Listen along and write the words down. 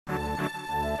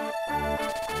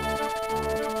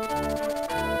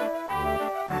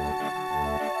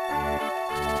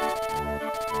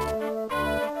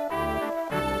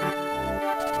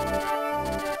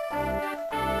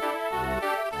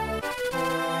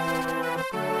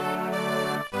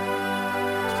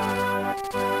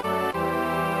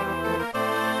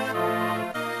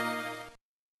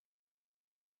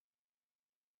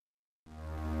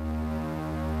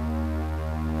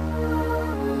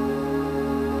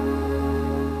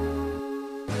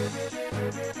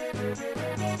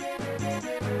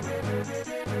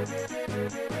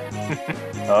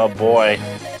Oh boy.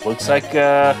 Looks like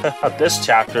this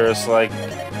chapter is like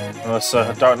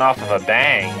starting off with a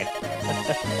bang.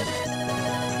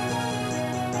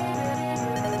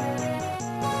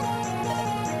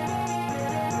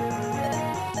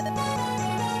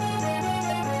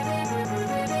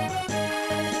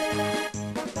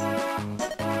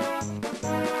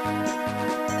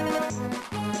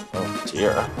 Oh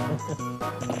dear.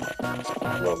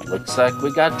 Well, looks like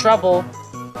we got trouble.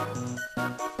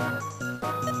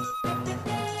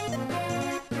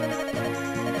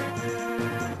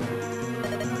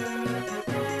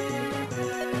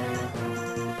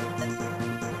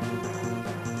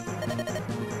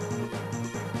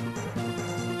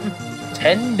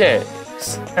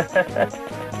 Days.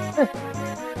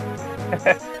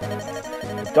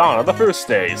 Dawn of the first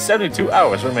day. 72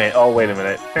 hours remain. Oh, wait a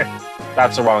minute.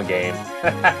 That's the wrong game.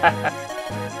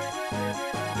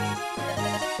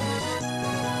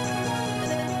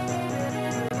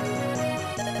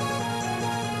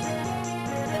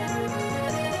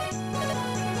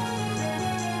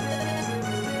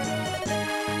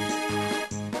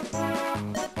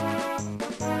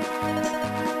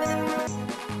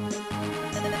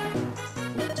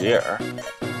 Dear.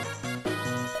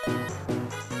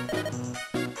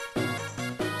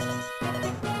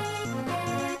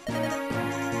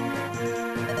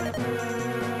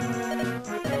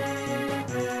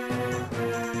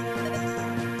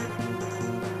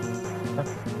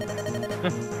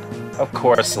 Of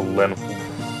course,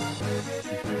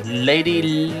 Lady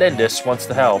Lindis wants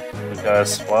to help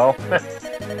because, well,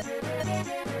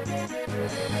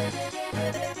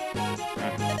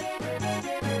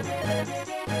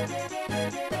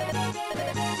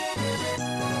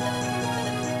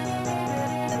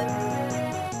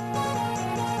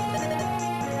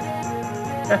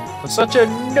 such a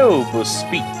noble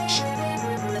speech.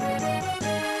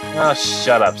 Oh,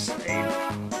 shut up, Snape.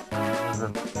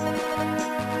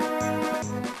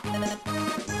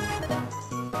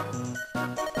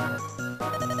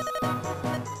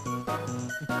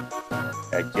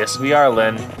 I guess we are,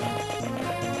 Lynn.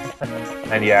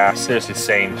 And yeah, seriously,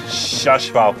 saying shush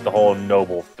about the whole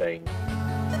noble thing.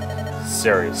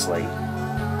 Seriously.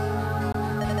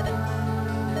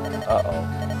 Uh-oh.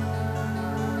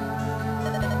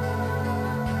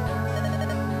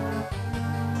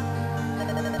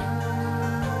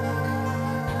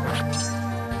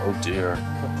 Oh dear.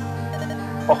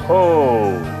 Oh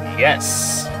ho!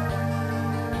 Yes!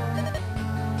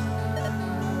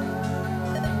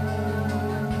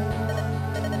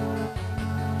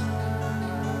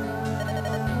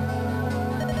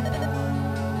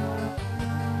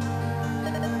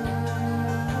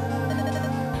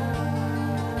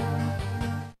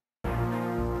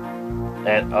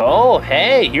 And oh,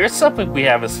 hey, here's something we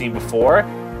haven't seen before.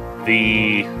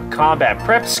 The combat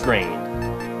prep screen.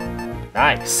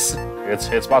 Nice.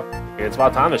 It's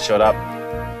about time it showed up.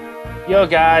 Yo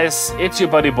guys, it's your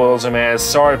buddy Bullzer, man.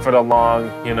 Sorry for the long,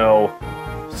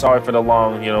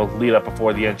 lead up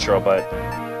before the intro, but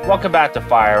welcome back to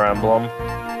Fire Emblem.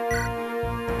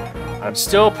 I'm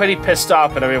still pretty pissed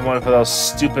off at everyone for those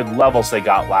stupid levels they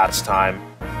got last time,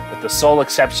 with the sole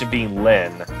exception being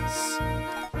Lynn.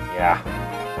 Yeah.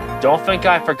 Don't think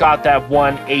I forgot that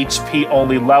one HP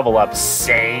only level up,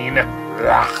 sane.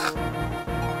 Ugh.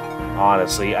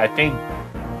 Honestly, I think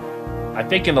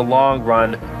in the long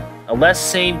run, unless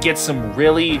Sane gets some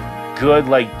really good,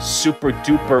 like, super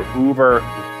duper uber,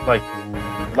 like,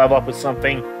 level up with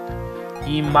something,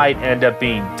 he might end up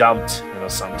being dumped,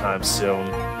 sometime soon.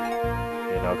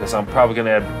 Because I'm probably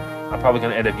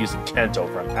gonna end up using Kent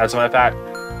over him. As a matter of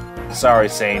fact, sorry,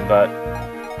 Sane, but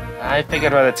I think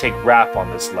I'd rather take Raph on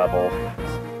this level.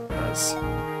 Because,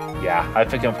 yeah, I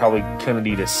think I'm probably gonna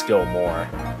need his skill more.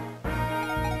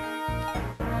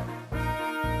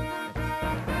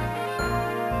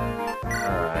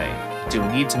 Alright. Do we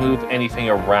need to move anything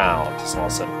around while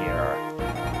I'm here?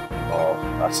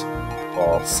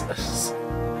 Well,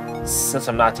 since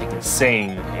I'm not taking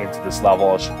Sane into this level,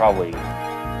 I should probably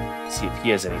see if he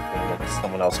has anything that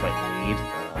someone else might need.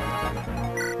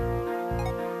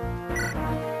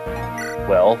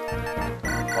 Well,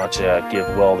 why don't you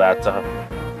give Will that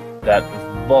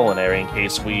vulnerary in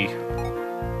case we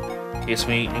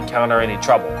encounter any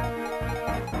trouble.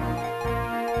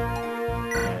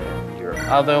 And your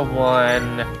other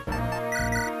one,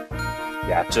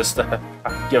 yeah, just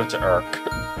give it to Urk.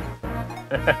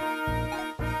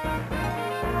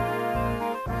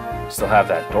 Still have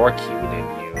that door key we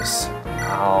didn't use.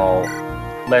 I'll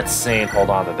let Sane hold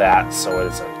on to that so it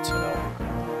isn't,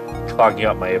 clogging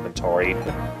up my inventory.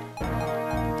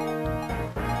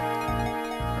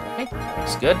 Alright,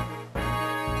 looks good.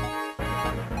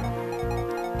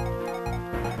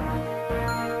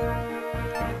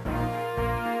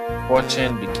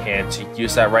 Fortune, we can't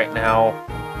use that right now.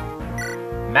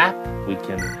 Map, we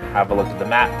can have a look at the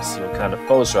map, see what kind of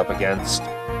foes we're up against.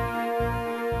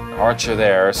 Archer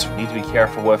there, so we need to be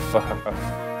careful with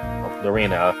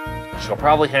Lorena. She'll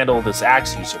probably handle this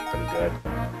axe user pretty good.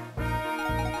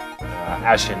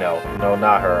 Actually, no,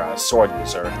 not her sword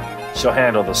user. She'll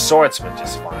handle the swordsman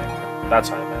just fine. That's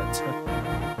what I meant.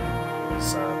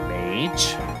 There's a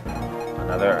mage,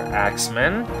 another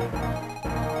axeman.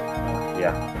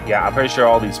 Yeah, I'm pretty sure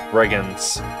all these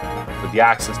brigands with the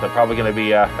axes, they're probably going to be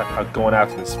going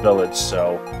after this village,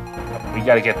 so we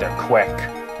got to get there quick.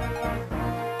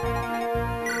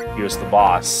 Here's the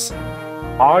boss.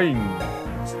 I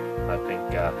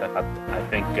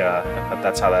think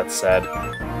that's how that's said.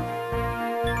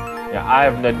 Yeah, I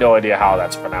have no idea how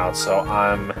that's pronounced, so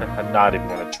I'm not even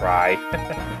gonna try.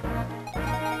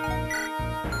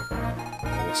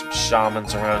 There's some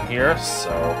shamans around here, so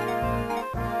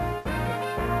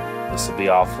this will be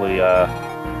awfully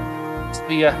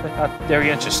very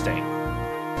interesting.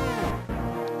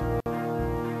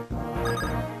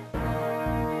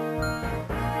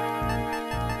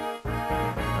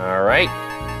 All right.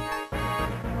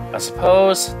 I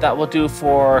suppose that will do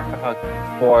for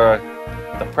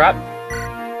the prep.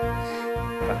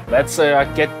 Let's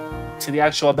get to the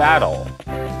actual battle.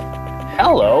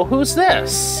 Hello, who's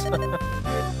this?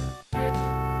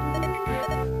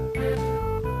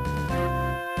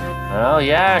 Well,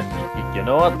 yeah, you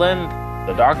know what, Lynn?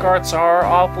 The dark arts are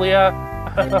awfully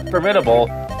formidable.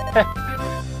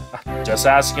 Just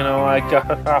ask, like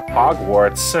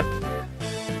Hogwarts.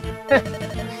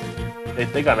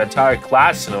 They got an entire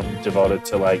class in them devoted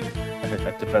to,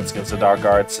 defense against the dark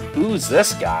arts. Who's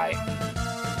this guy?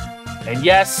 And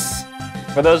yes,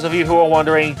 for those of you who are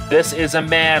wondering, this is a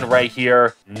man right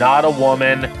here, not a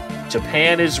woman.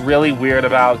 Japan is really weird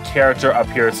about character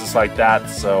appearances like that,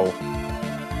 so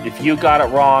if you got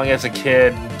it wrong as a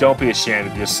kid, don't be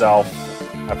ashamed of yourself.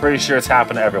 I'm pretty sure it's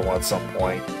happened to everyone at some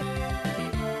point.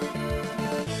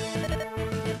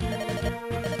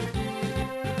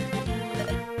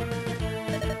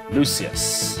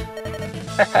 Lucius.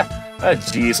 Oh,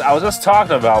 jeez, I was just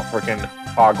talking about freaking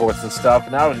Hogwarts and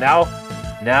stuff.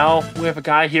 Now we have a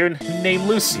guy here named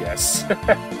Lucius.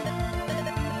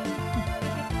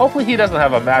 Hopefully he doesn't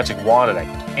have a magic wand and a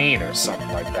cane or something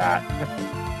like that.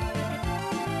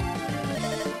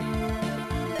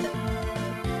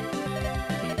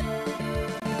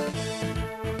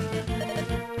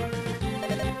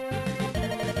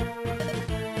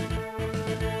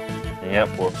 Yep,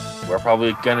 we're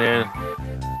probably going to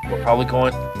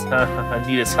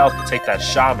need his help to take that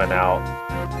shaman out.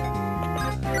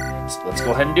 So let's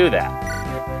go ahead and do that.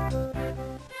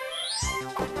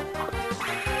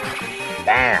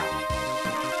 Bam!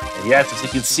 And yes, as you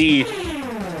can see,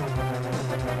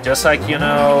 just like,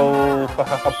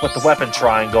 with the weapon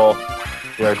triangle,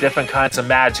 there are different kinds of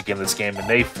magic in this game, and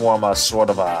they form a sort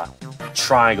of a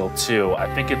triangle too. I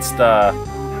think it's the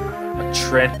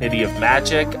Trinity of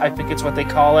Magic, I think it's what they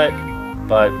call it.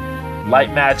 But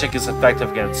light magic is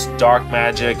effective against dark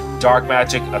magic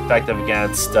effective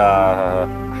against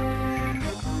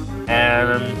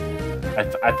and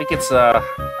I think it's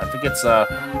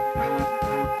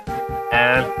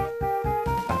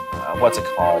what's it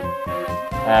called?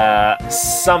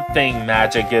 Something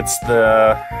magic. It's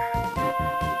the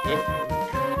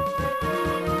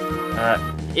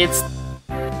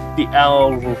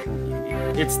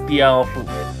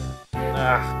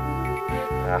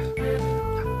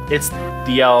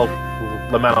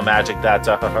elemental magic that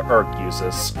Urk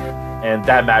uses, and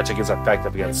that magic is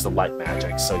effective against the light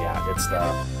magic. So yeah,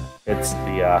 it's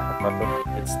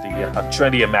the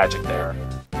Trinity of Magic there.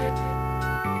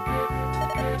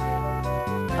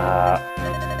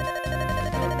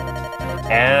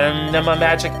 Anima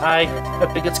Magic, I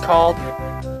think it's called.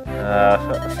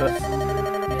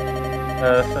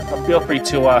 Feel free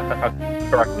to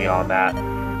correct me on that.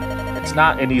 It's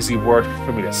not an easy word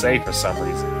for me to say for some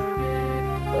reason.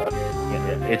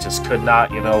 It just could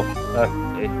not,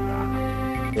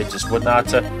 it just would not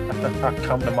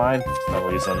come to mind for some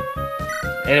reason.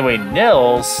 Anyway,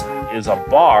 Nils is a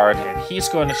bard, and he's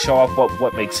going to show off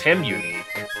what makes him unique.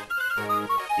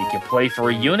 He can play for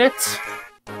a unit,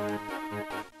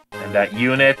 and that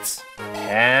unit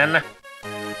can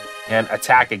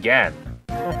attack again.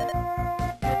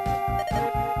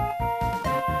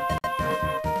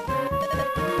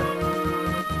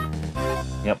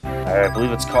 Yep, I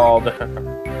believe it's called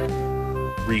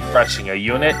refreshing a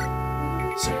unit.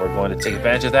 So we're going to take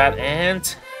advantage of that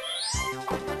and...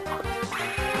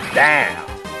 Damn!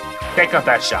 Take out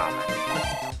that shaman.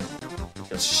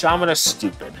 Because shaman are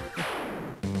stupid.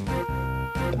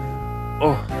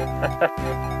 Oh,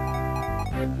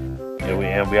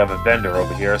 And we have a vendor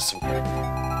over here, so we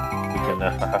can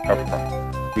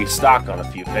restock on a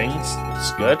few things.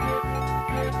 It's good.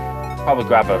 Probably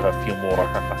grab a few more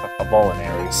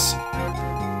Volinaries.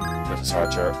 This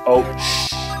archer. Oh,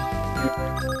 shh.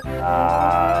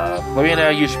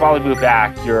 Marina, you should probably move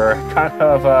back. You're kind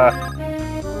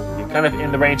of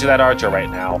in the range of that archer right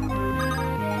now.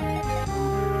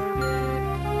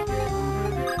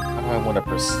 How do I want to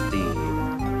proceed?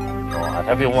 Well,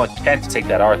 everyone can take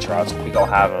that archer out, so we go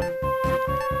have him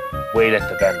wait at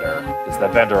the vendor, because the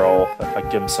vendor will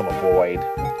give him some avoid.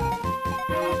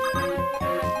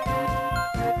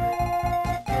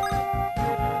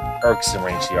 Urk's in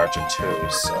range the archer too,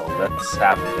 so let's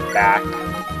have him get back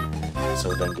so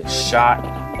he doesn't get shot.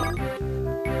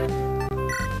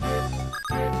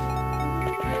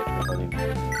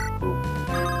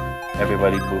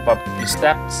 Everybody move up a few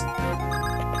steps.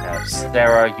 Have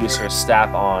Sarah use her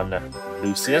staff on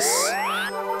Lucius.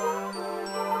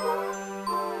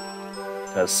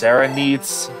 Because Sarah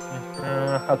needs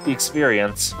the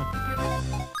experience.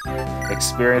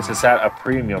 Experience is at a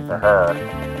premium for her.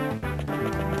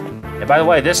 And by the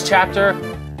way, this chapter,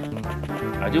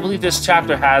 I do believe this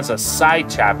chapter has a side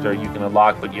chapter you can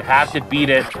unlock, but you have to beat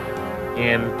it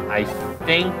in, I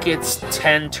think it's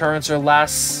 10 turns or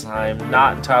less. I'm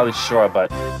not entirely sure,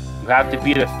 but you have to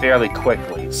beat it fairly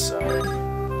quickly, so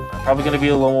I'm probably going to be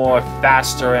a little more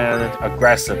faster and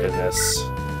aggressive in this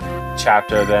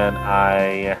chapter than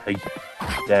I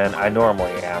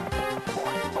normally am.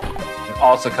 And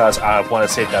also because I want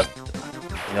to save that,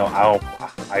 you know,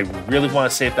 I really want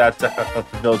to save that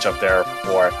village up there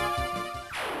for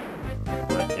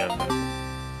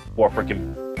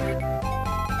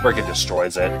freaking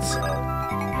destroys it. So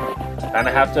kind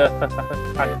of have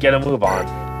to get a move on.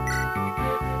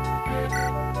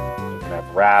 We can have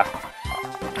Raph.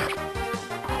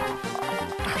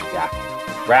 Yeah,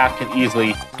 Raph can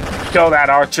easily kill that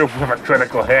archer with a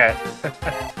critical hit.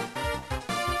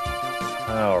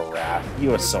 Oh, Raph,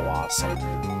 you are so awesome.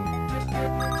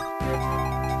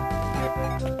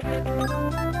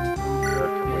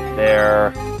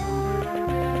 There.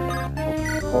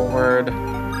 Forward.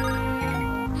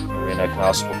 Marina can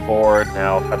also go forward.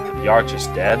 Now the archer's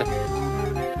dead.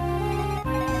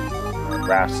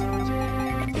 Raph's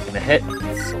taking a hit,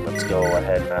 so let's go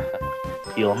ahead and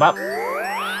heal him up.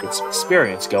 Get some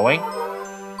experience going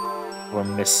for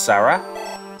Miss Sarah.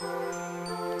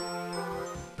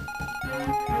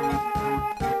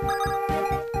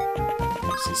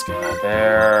 Lucy's going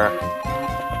there.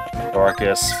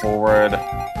 Dorcas forward.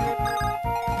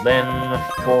 Lynn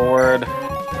forward.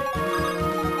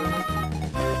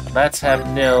 Let's have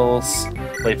Nils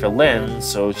play for Lynn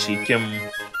so she can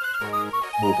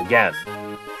move again.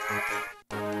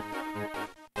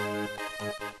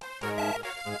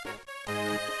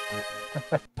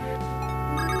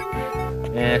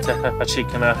 And she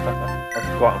can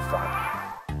go out in front.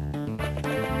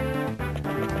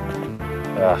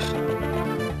 Ugh.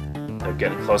 They're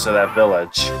getting close to that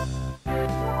village.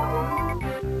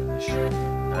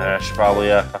 I should probably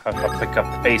pick up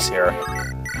the pace here.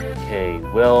 Okay,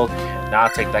 Will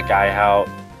cannot take that guy out.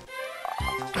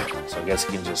 So I guess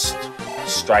he can just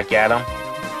strike at him.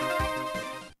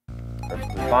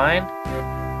 Perfectly fine.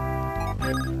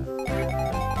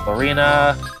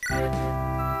 Lorena.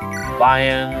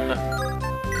 Lion.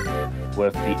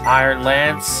 With the Iron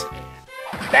Lance.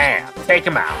 Bam! Take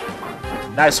him out.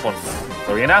 Nice one,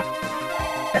 Lorena.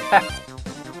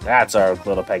 That's our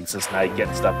little Pegasus Knight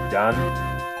getting stuff done.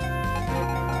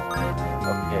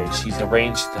 Okay, she's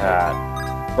arranged that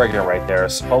Brigand right there,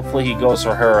 so hopefully he goes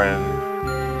for her and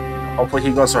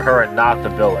not the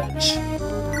village. She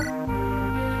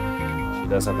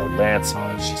does have the lance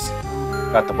on. She's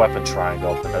got the weapon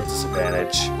triangle, but no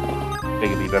disadvantage. I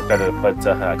think it'd be better to put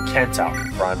Kent out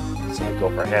in front, so we go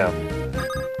for him.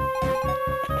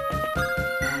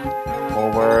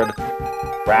 Forward.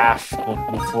 Raph will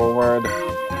move forward.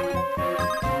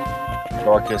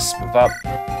 Dorcas, move up.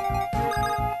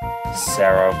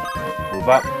 Sarah, move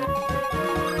up.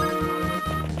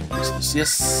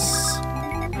 Lucius.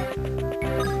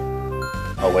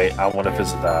 Oh wait, I want to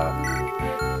visit the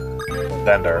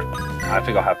vendor. I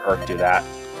think I'll have Urk do that.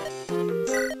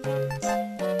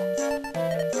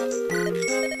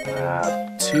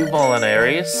 2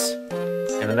 Volinaries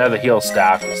and another heal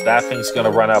staff, because that thing's going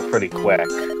to run out pretty quick.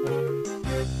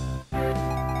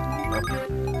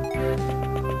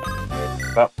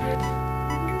 Well,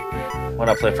 why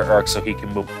not play for Urk so he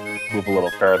can move a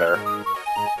little further?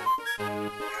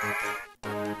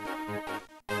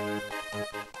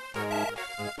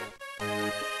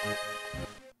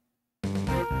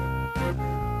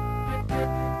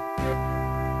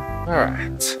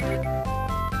 Alright.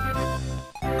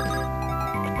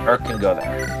 Urk can go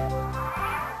there.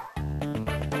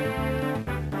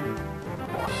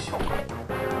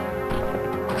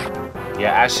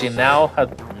 Yeah, actually, now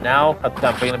that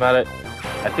I'm thinking about it,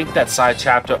 I think that side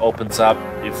chapter opens up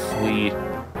if we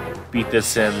beat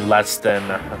this in less than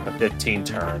 15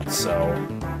 turns. So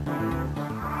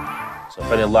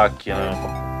if any luck, you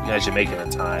guys should make it in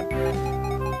time.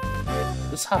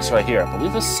 This house right here, I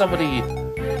believe there's somebody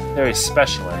very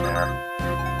special in there.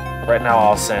 Right now,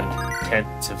 I'll send Kent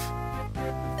to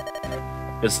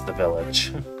visit the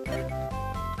village.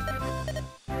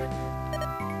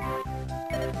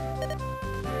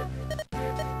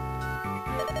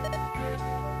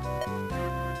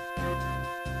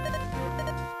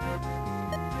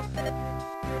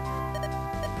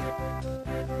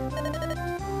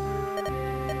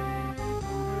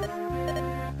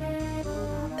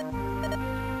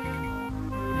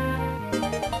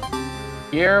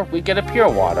 Here, we get a pure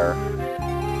water.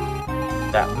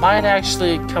 That might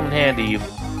actually come in handy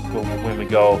when we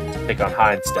go to pick on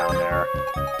Heinz down there.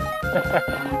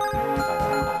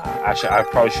 Actually, I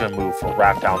probably shouldn't move or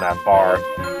wrap down that bar,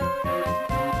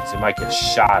 because he might get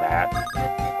shot at.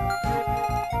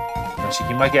 Actually,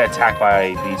 he might get attacked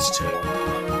by these two.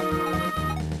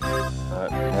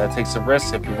 That takes a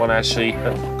risk if we want to actually,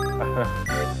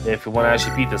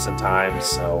 beat this in time.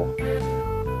 So,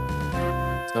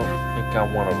 don't think I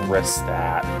want to risk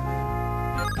that.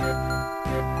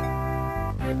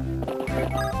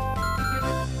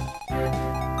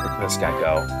 Where can this guy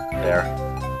go? There.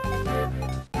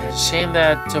 Shame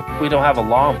that we don't have a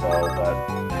longbow, but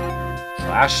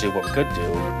well, actually, what we could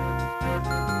do,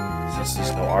 since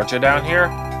there's no archer down here,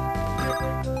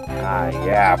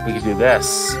 yeah, if we could do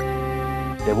this,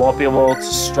 they won't be able to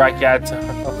strike at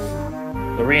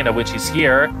Lorena, which is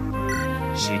here.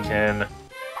 She can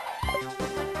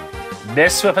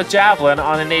miss with a javelin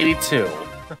on an 82.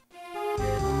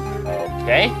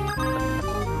 Okay.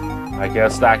 I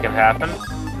guess that can happen.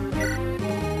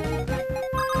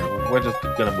 We're just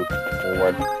gonna move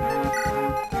forward.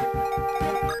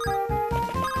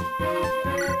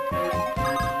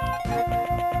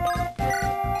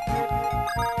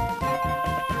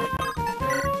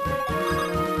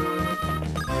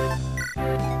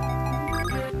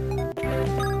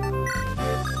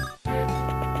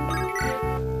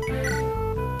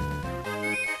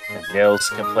 Nils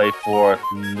can play for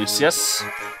Lucius,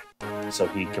 so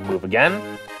he can move again.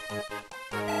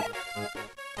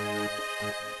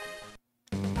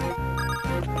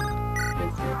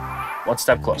 One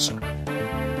step closer.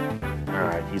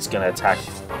 Alright, he's gonna attack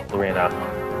Lorena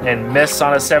and miss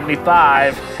on a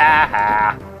 75. Ha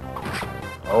ha.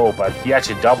 Oh, but he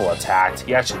actually double attacked.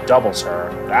 He actually doubles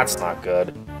her. That's not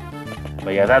good.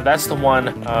 But yeah, that's the one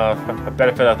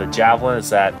benefit of the javelin, is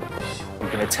that you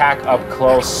can attack up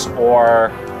close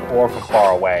or from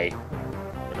far away.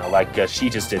 Like she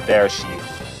just did there. She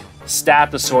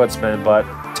stabbed the swordsman, but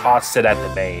tossed it at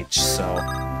the mage. So,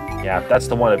 yeah, that's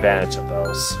the one advantage of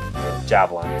those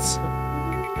javelins.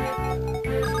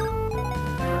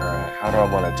 Alright, how do I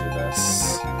want to do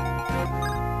this?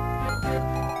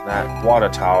 That water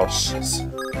tower is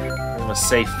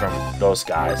safe from those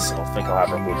guys, so I think I'll have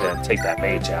her move in and take that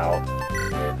mage out.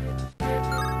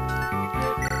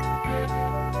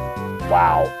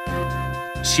 Wow.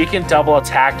 She can double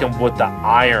attack him with the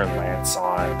Iron Lance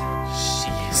on.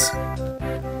 Jeez.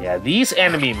 Yeah, these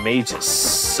enemy mages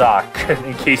suck,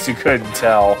 in case you couldn't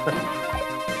tell.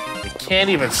 You can't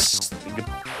even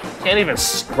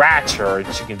scratch her,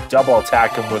 and she can double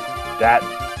attack him with that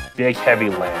big heavy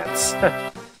lance.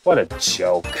 What a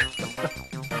joke.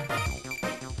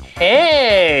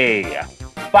 Hey!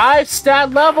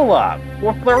 5-stat level up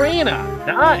for Lorena.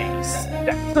 Nice.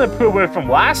 That's an improvement from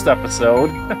last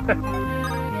episode.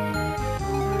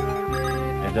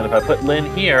 And then if I put Lynn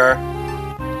here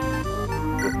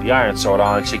with the iron sword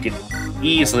on, she can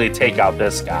easily take out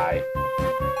this guy.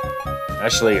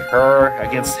 Actually, her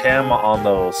against him on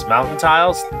those mountain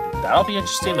tiles, that'll be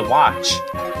interesting to watch.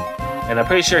 And I'm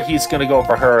pretty sure he's gonna go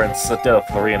for her instead of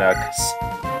Lorena, because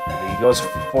if he goes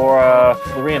for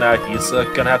Lorena, he's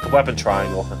gonna have the weapon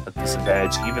triangle at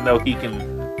disadvantage, even though he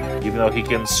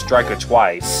can strike her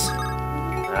twice.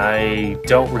 I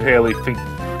don't really think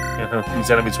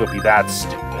these enemies would be that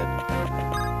stupid.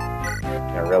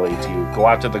 Yeah, really, do you go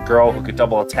after the girl who could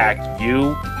double attack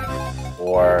you,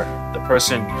 or the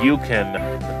person you can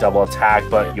double attack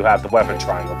but you have the weapon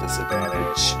triangle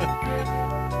disadvantage?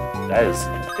 That is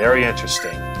very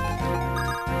interesting.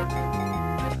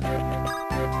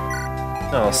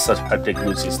 Oh, such a big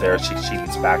Lucy's there. She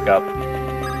needs back up.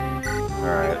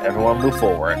 Alright, everyone move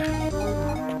forward.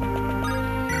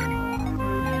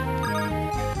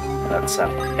 Let's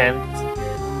have Kent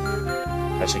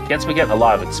Actually, Kent's been getting a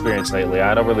lot of experience lately.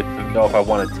 I don't really know if I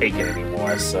want to take it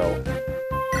anymore, so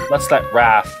let's let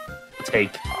Raph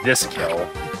take this kill.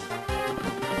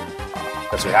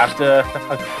 Because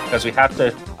we have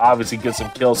to obviously give some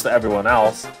kills to everyone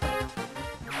else.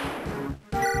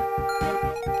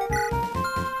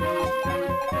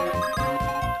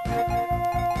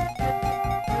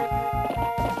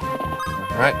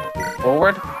 Alright,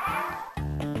 forward.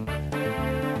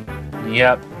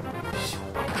 Yep.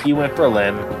 He went for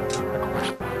Lynn.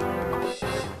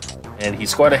 And he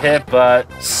scored a hit, but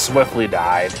swiftly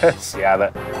died. Yeah,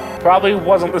 that probably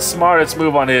wasn't the smartest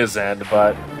move on his end,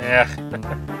 but eh.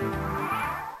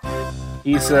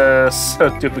 He's a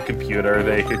stupid computer.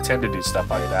 They tend to do stuff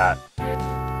like that.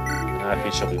 I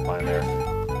think she'll be fine there.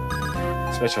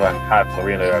 Especially if I had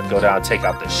Florina go down and take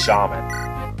out the shaman.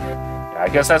 Yeah, I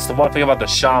guess that's the one thing about the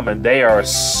shaman. They are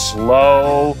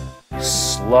slow,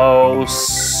 so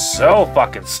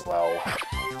fucking slow.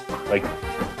 Like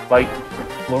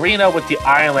Florina with the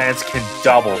Islands can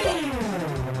double them.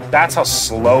 That's how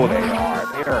slow they are.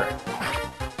 They're...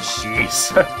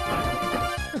 Jeez.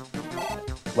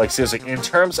 Like, seriously, in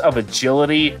terms of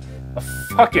agility, a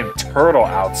fucking turtle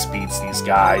outspeeds these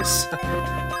guys.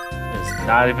 It's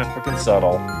not even freaking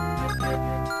subtle.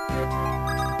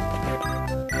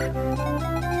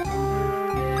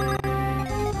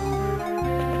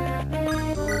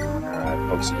 Alright,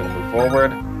 folks are gonna move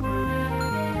forward.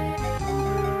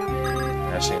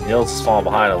 Actually, Nils is falling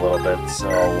behind a little bit, so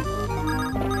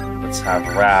let's have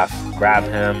Raph grab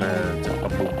him and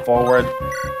move forward.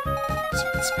 So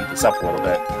we can speed this up a little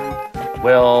bit.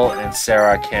 Will and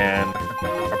Sarah can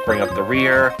bring up the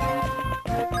rear.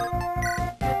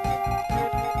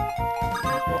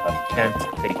 We'll have Kent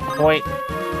take point.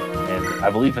 And I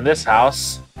believe in this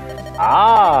house...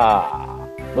 Ah!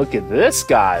 Look at this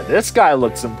guy. This guy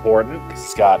looks important.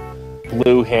 He's got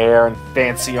blue hair and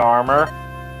fancy armor.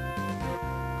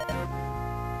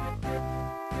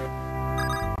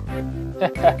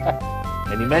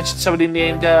 And you mentioned somebody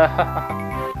named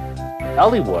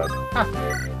Elliewood. Huh.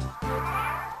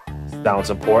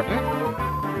 Sounds important.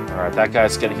 Alright, that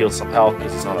guy's gonna heal some health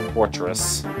because he's on a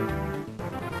fortress.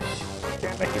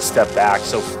 Can't make you step back,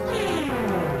 so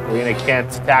Lena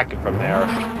can't attack him from there.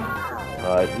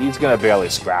 He's gonna barely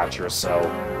scratch her, so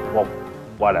well,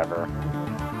 whatever.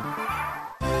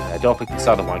 I don't think the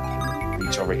southern one can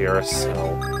reach over here, so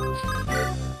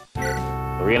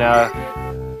Lorena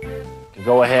can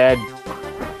go ahead and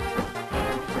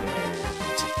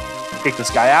take this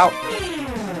guy out,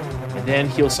 and then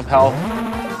heal some health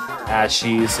as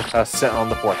she's sitting on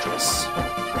the fortress.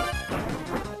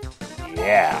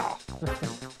 Yeah.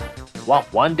 Well,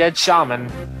 one dead shaman.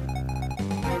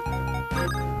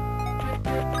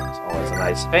 It's always a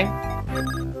nice thing.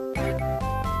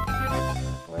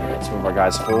 Let's move our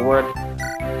guys forward.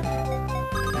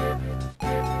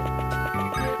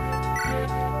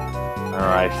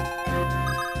 Alright.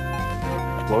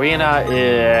 Florina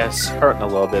is hurting a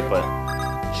little bit, but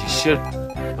she should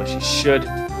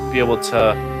be able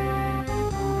to.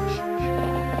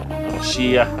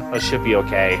 She should be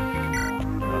okay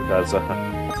because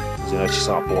you know she's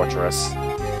on a fortress.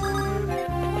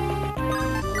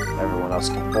 Everyone else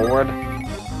come forward.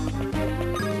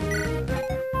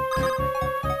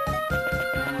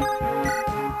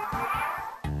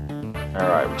 All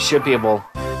right, we should be able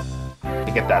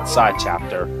to get that side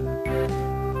chapter.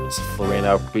 Let's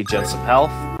Florina regen some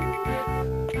health.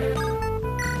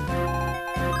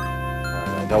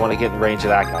 I don't want to get in range of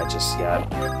that guy just yet.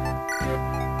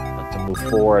 Like to move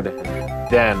forward, and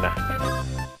then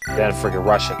friggin'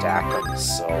 rush attack him.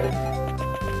 So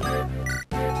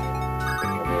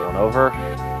everyone over.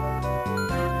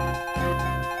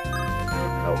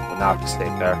 Nope, we'll not stay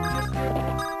there.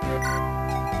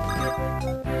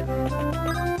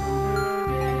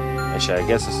 Actually, I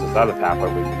guess this is another pathway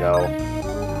we can go.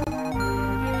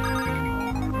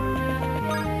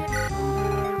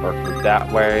 Or move that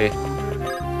way.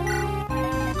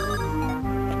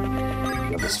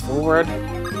 Get this forward.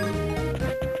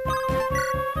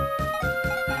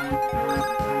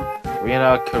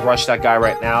 Rihanna could rush that guy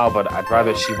right now, but I'd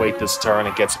rather she wait this turn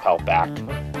and get some health back. There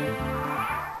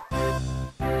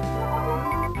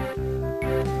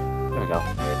we go.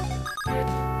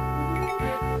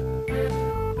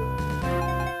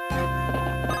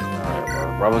 Alright,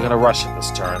 we're probably going to rush it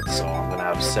this turn, so I'm going to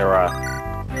have Sarah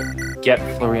get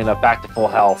Florina back to full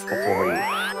health before we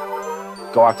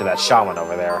go after that shaman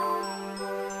over there.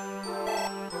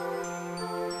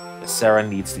 Sarah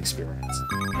needs the experience.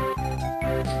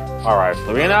 Alright,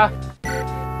 Florina.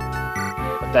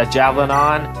 Put that javelin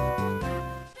on.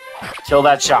 Kill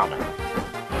that shaman.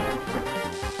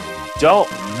 don't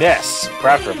miss,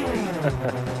 preferably.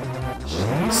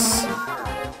 Jeez.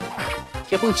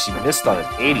 Can't believe she missed on an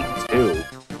 82.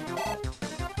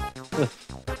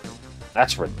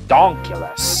 That's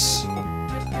redonkulous.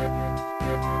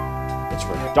 It's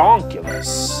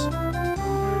redonkulous.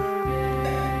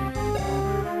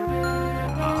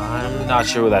 I'm not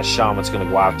sure who that shaman's gonna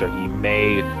go after. He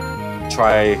may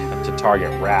try to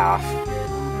target Raph.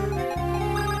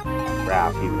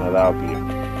 Even though that would be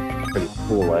pretty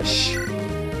foolish.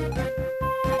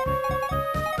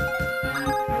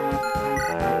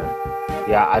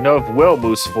 Yeah, I know if Will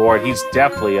moves forward, he's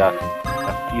definitely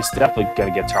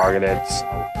gonna get targeted. So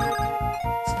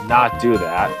let's not do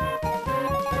that.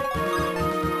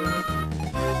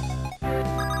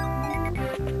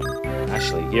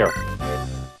 Actually, here.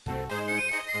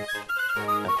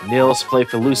 If Nils play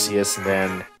for Lucius, and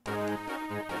then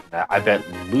I bet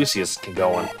Lucius can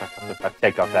go and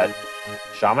take off that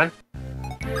shaman.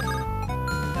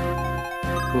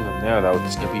 Move him there, though.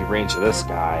 It's gonna be range of this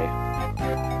guy.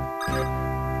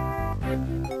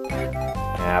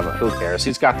 Yeah, but who cares?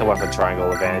 He's got the weapon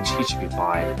triangle advantage. He should be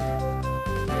fine.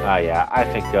 Yeah, I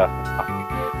think,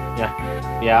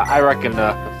 yeah, I reckon,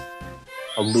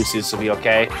 Lucius will be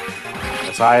okay.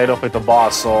 Because I don't think the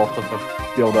boss will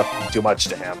be able to do much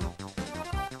to him.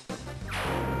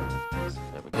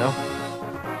 There we go.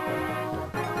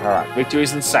 Alright,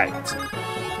 victory's in sight.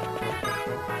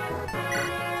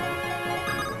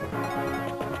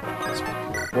 Let's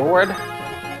move forward.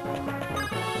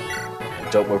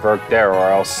 Don't move Urk there, or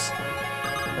else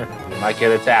you might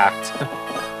get attacked.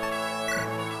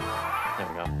 There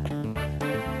we go.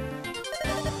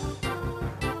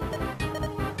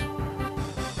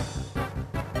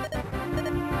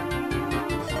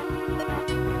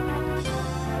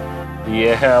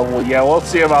 Yeah, well, we'll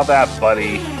see about that,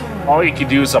 buddy. All you can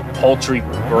do is a paltry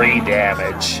 3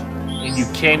 damage, and you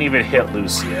can't even hit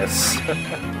Lucius.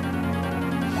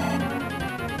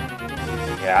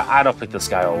 Yeah, I don't think this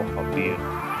guy will be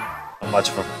much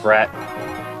of a threat.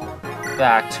 In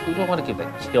fact, who do I want to give the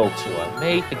kill to? I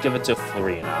may give it to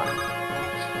Florina.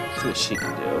 See what she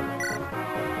can do.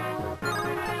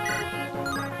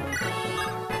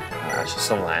 She's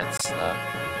some lance.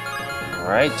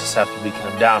 Alright, just have to weaken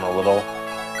him down a little.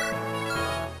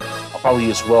 I'll probably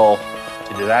use Will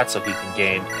to do that so he can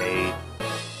gain a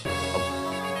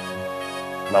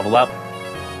level up.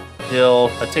 He'll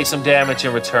take some damage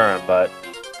in return, but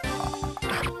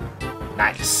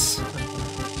nice.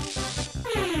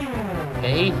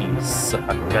 Okay, he's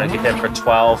gonna get hit for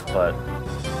 12, but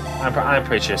I'm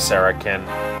pretty sure Sarah can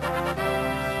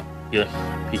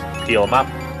heal him up.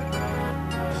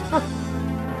 Huh.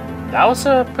 That was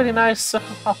a pretty nice.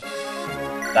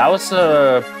 That was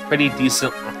a pretty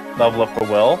decent level up for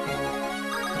Will.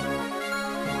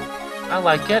 I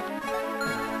like it.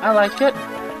 I like it.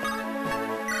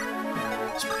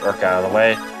 Let's work out of the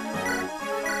way.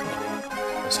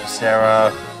 So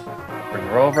Sarah, bring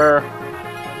her over.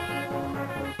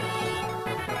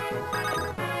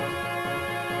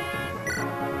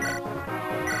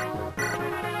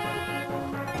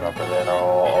 Drop her there,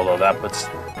 although that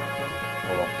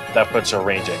puts her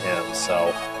range at him,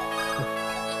 so.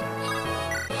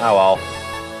 Oh well.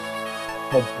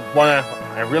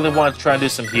 I really want to try and do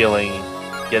some healing,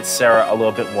 get Sarah a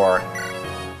little bit more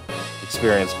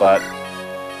experience, but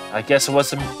I guess it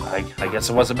wasn't. I guess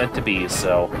it wasn't meant to be.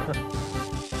 So,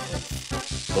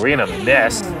 Lorena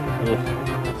missed. Ugh.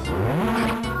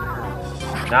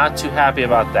 Not too happy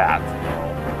about that.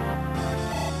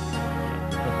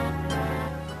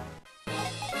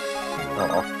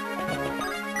 Uh-oh.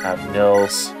 Have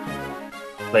Nils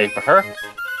play for her.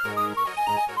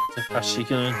 See how she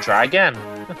can try again.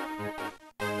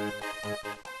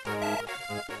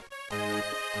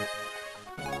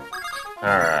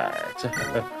 Alright.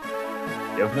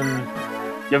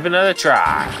 Give another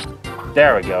try.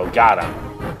 There we go, got him.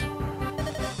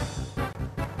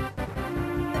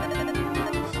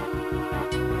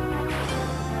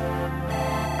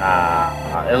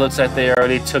 It looks like they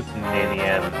already took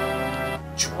Ninian.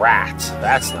 Drat,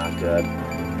 that's not good.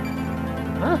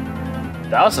 Huh.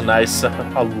 That was a nice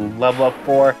level up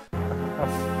for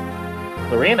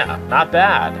Lorena. Not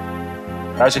bad.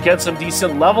 I should get some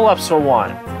decent level ups for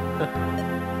one.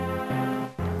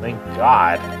 Thank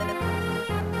God.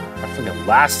 I freaking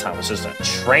last time was just a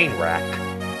train wreck.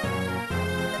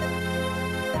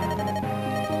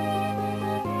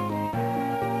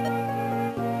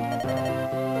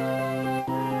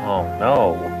 Oh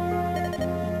no.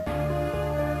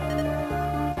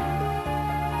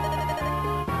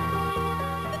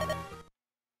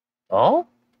 Oh?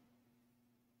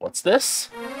 What's this?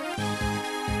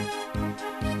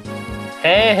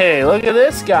 Hey, look at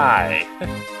this guy.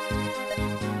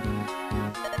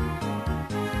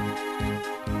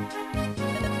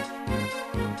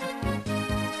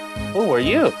 Who are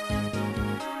you?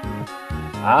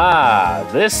 Ah,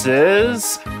 this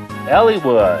is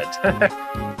Elliewood.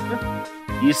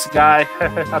 He's the guy,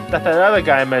 that other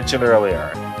guy I mentioned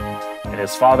earlier. And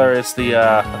his father is the,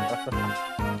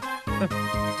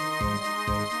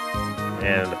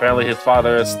 and apparently his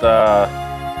father is the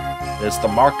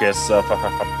Marcus of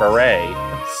Beret.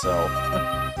 So,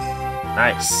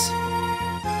 nice.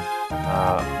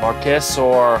 Marcus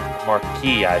or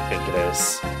Marquis, I think it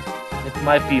is. It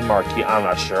might be Marquis, I'm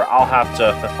not sure. I'll have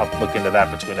to look into that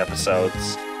between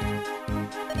episodes.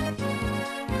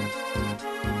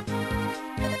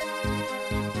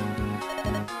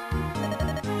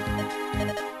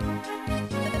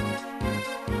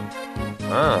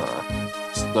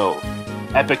 So,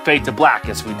 epic fade to black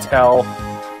as we tell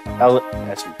our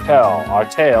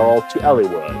tale to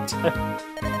Elliewood.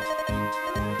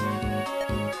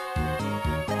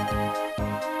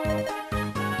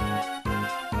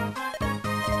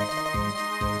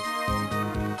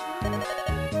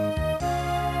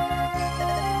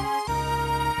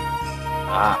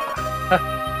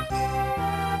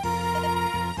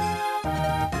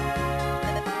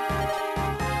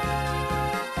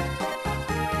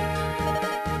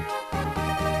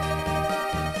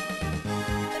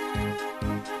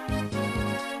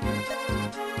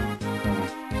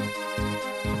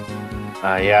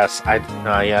 Yes.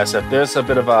 If there's a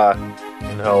bit of a,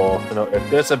 if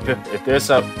there's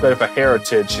a bit of a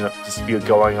heritage, dispute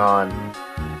going on,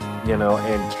 in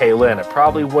Kaylin, it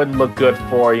probably wouldn't look good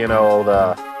for, let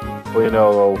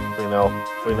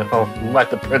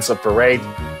the Prince of Parade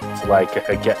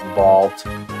to get involved.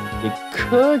 It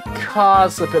could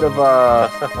cause a bit of a,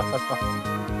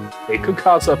 it could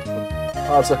cause a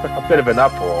bit of an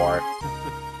uproar.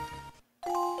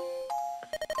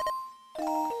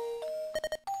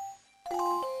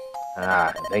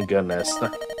 Thank goodness.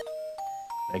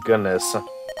 Thank goodness.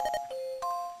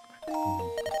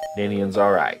 Ninian's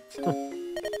alright.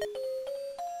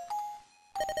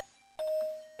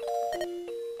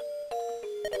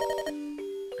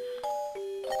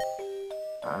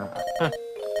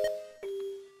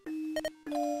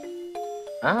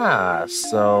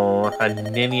 So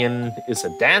Ninian is a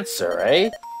dancer, eh?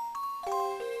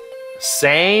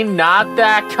 Sane, not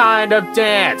that kind of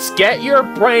dance. Get your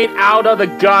brain out of the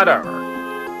gutter.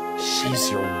 She's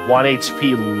your 1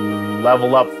 HP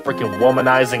level up freaking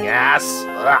womanizing ass.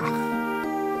 Ugh.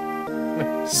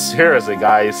 Seriously,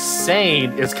 guys,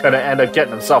 Sane is gonna end up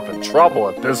getting himself in trouble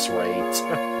at this rate.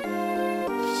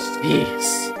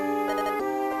 Jeez.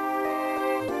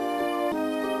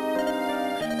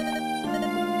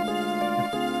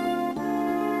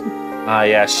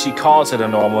 Yeah, she calls it a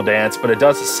normal dance, but it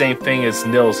does the same thing as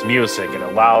Nil's music. It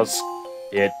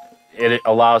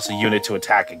allows the unit to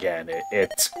attack again.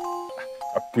 It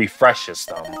refreshes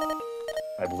them.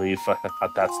 I believe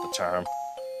that's the term.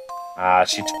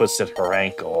 She twisted her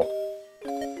ankle.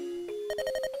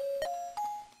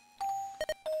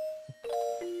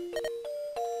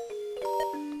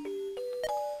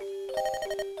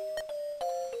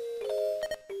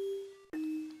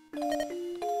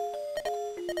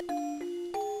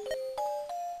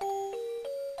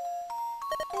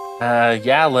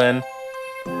 Yeah, Lynn.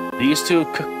 These two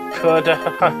could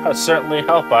certainly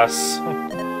help us.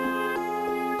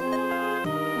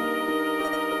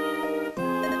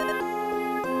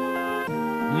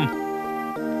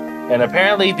 And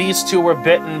apparently these two were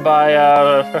bitten by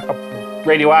a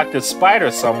radioactive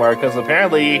spider somewhere, because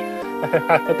apparently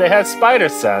they had spider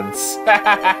sense.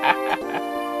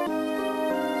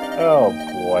 Oh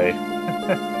boy.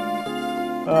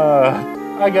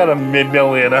 I got a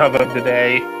mid-million of them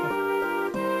today.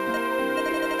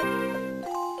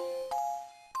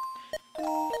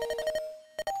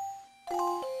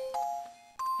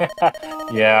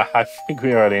 Yeah, I think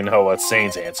we already know what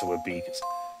Sane's answer would be.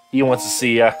 He wants to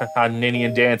see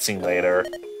Ninian dancing later.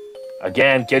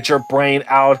 Again, get your brain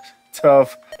out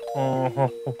of...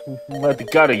 let the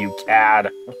gutter, you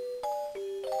cad.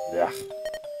 Ugh.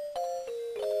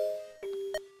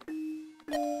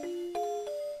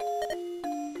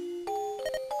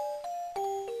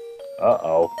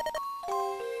 Uh-oh.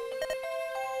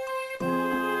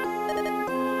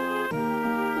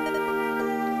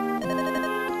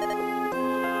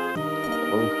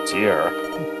 Oh dear.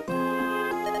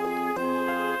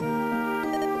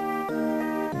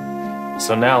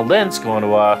 So now Lynn's going to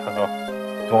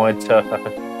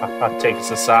take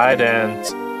us aside and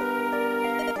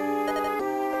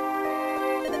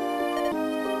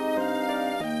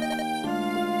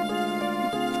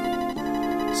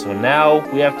So now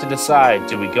we have to decide,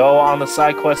 do we go on the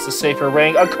side quest to save her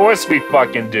ring? Of course we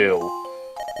fucking do!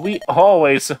 We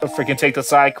always freaking take the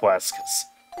side quests, 'cause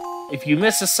if you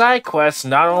miss a side quest,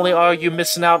 not only are you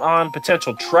missing out on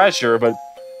potential treasure, but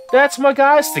that's more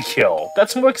guys to kill.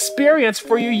 That's more experience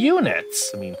for your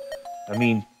units. I mean,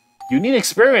 you need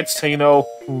experience to, you know,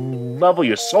 level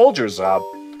your soldiers up.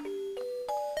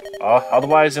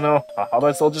 Otherwise, you know,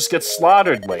 otherwise they'll just get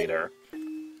slaughtered later.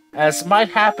 As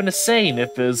might happen to Sane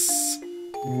if his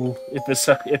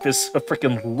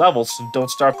freaking levels don't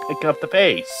start picking up the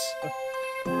pace.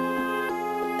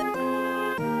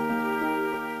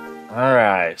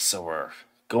 Alright, so we're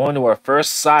going to our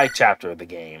first side chapter of the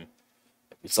game.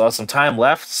 We still have some time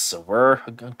left, so we're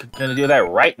gonna do that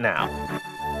right now.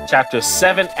 Chapter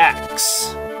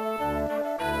 7X.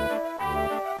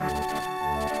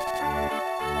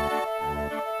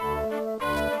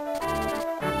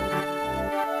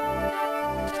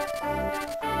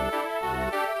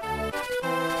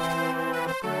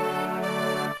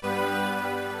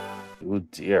 Oh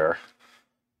dear.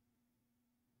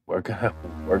 We're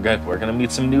gonna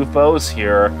meet some new foes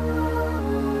here.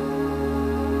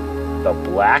 The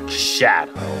Black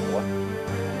Shadow.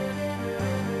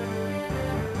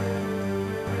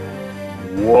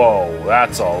 Whoa,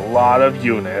 that's a lot of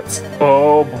units.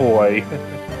 Oh boy.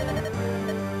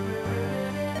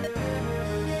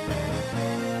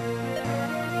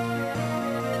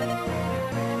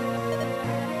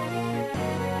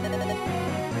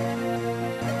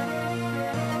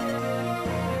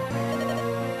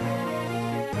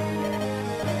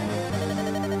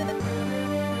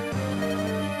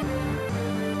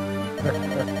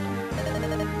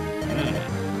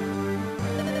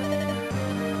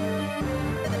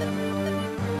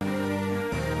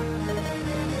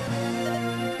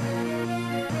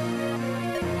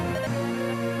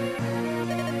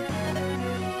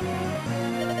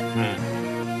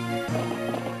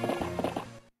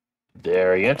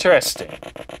 Very interesting.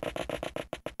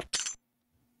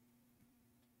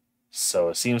 So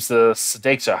it seems the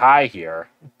stakes are high here.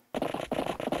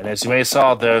 And as you may have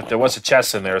saw, there was a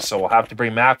chest in there, so we'll have to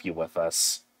bring Matthew with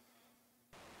us.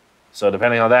 So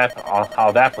depending on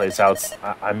how that plays out,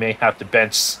 I may have to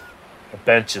bench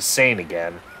a Sane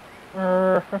again.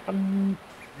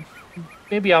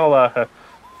 Maybe I'll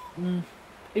bench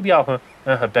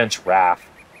Raph.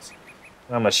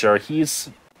 I'm not sure. He's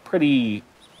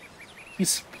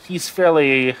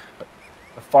fairly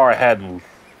far ahead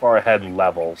in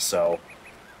level, so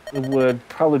it would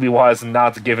probably be wise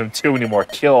not to give him too many more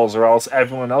kills, or else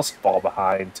everyone else will fall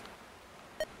behind.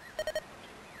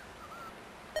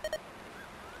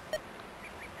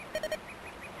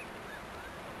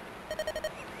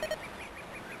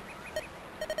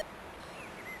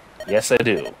 Yes, I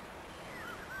do.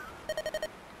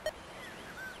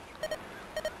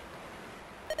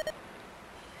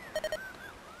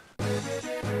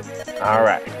 All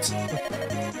right.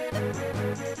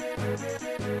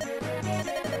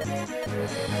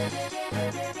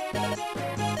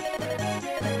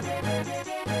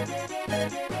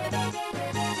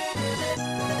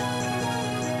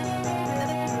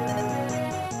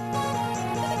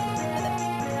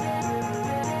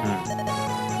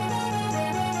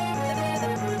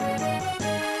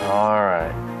 All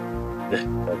right.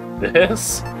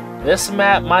 This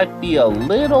map might be a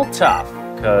little tough,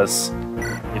 because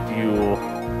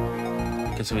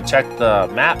if we check the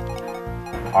map,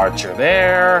 archer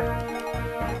there.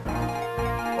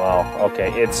 Well,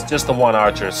 okay, it's just the one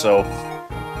archer, so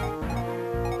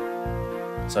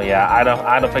yeah, I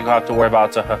don't think I'll have to worry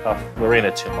about Lorena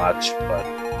too much, but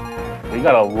we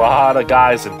got a lot of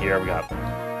guys in here. We got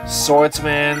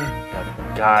swordsmen, we got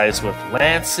guys with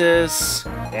lances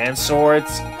and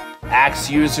swords, axe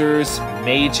users,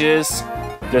 mages.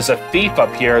 There's a thief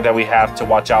up here that we have to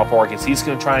watch out for, because he's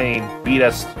going to try and beat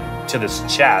us to this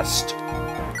chest.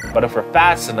 But if we're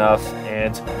fast enough,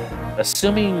 and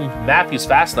assuming Matthew's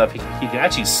fast enough, he can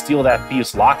actually steal that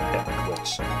thief's lockpick,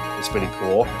 which is pretty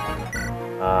cool.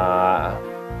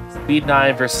 Speed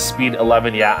 9 versus speed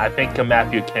 11. Yeah, I think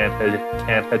Matthew can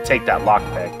take that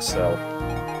lockpick, so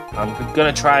I'm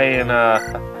going to try and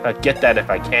get that if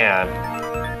I can,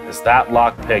 because that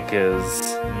lockpick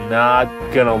is not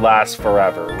gonna last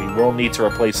forever. We will need to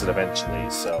replace it eventually,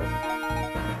 so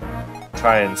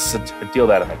try and deal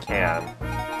that if I can.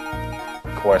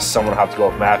 Of course, someone will have to go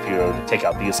with Matthew to take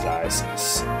out these guys,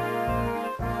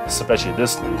 especially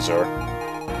this loser.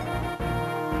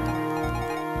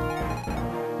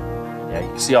 Yeah, you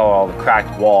can see all the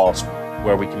cracked walls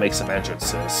where we can make some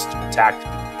entrances to attack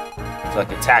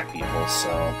people,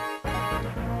 so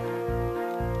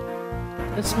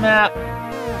this map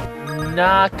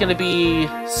not gonna be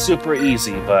super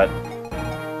easy, but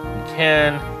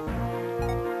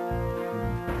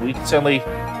we can certainly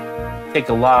take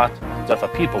a lot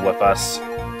of people with us.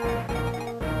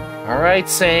 Alright,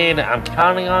 Sane, I'm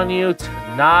counting on you to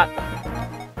not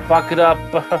fuck it up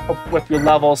with your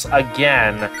levels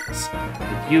again.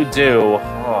 If you do,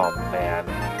 oh man,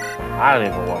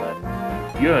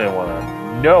 you don't even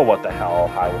wanna know what the hell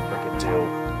I would freaking do.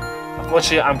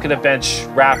 Unfortunately, I'm gonna bench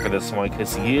Raph for this one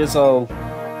because he is a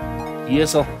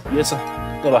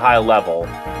little high level. I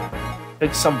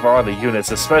think some of our other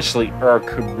units, especially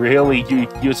could really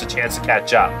use a chance to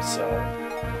catch up. So,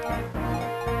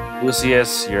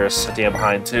 Lucius, you're sitting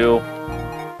behind too.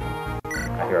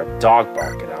 I hear a dog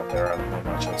barking out there. I'm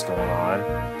not sure what's going on.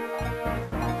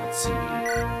 Let's see.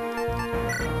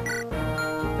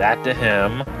 Give that to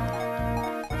him.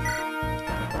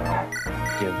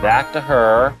 Give that to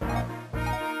her.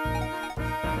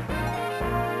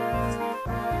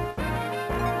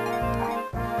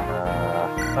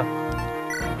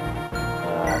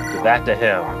 Give that to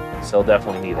him. So he'll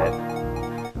definitely need it.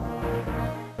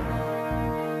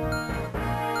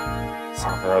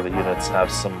 Some of our other units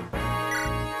have some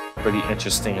pretty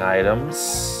interesting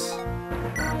items.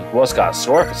 Will's got a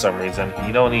sword for some reason.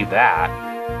 You don't need that.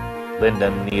 Lynn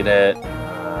doesn't need it.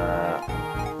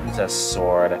 He's a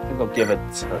sword. I think I'll give it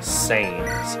to Sane.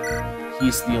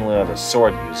 He's the only other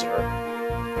sword user.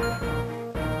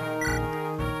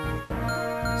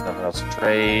 There's nothing else to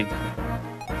trade.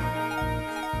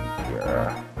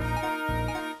 Here.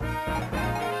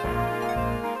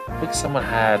 I think someone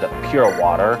had pure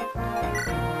water.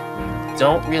 We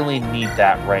don't really need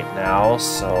that right now,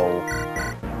 so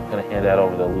I'm gonna hand that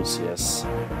over to Lucius.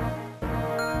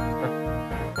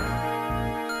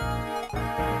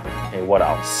 Okay, what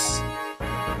else?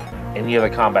 Any other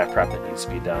combat prep that needs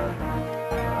to be done?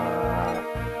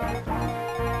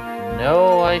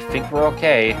 No, I think we're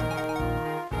okay.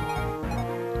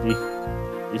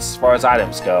 At least as far as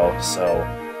items go. So,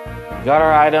 we got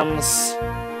our items.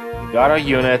 We got our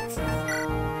units.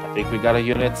 I think we got our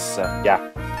units. Yeah.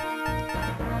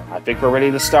 I think we're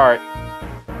ready to start.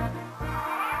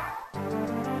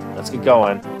 Let's get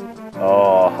going.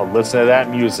 Oh, listen to that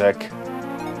music.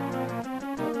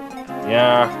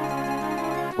 Yeah.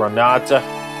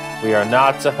 We are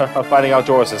not fighting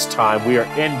outdoors this time. We are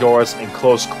indoors in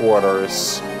close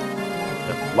quarters.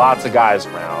 With lots of guys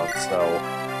around, so...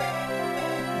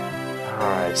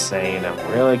 Alright, Sane, I'm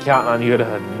really counting on you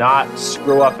to not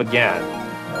screw up again.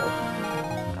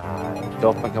 I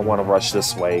don't think I want to rush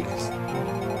this way, because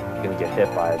I'm going to get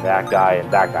hit by that guy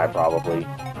and that guy probably.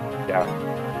 Yeah.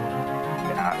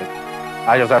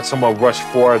 I just have someone rush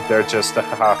forward, they're just going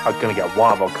to get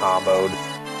wombo comboed.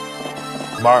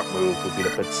 Smart move would be to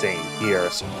put Sane here,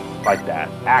 so fight that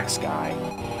axe guy,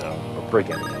 or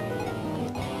brigand.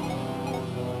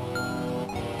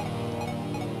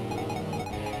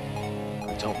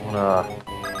 I don't wanna.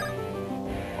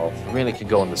 Oh, Farina could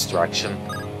go in this direction.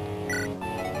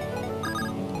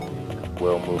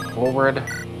 We'll move forward.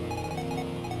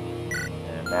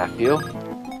 And Matthew.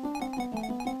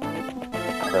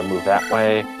 I'm gonna move that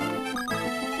way.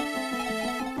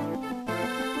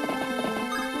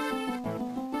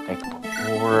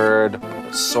 Forward,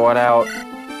 put the sword out.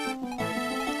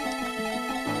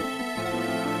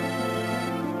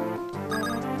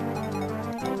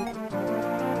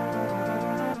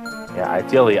 Yeah,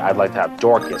 ideally, I'd like to have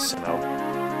Dorcas,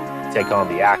 take on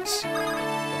the axe.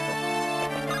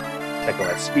 Take on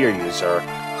that spear user.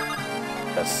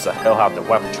 Because he'll have the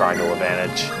weapon triangle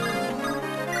advantage.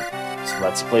 So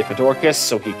let's play for Dorcas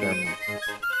so he can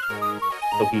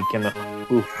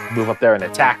move up there and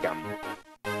attack him.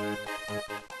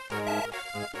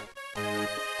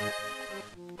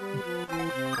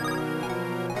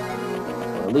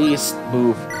 At least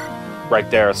move right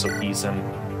there so he's in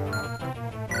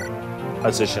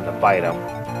position to fight him.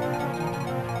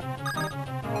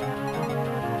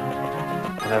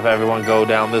 And have everyone go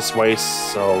down this way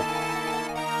so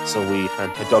we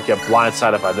don't get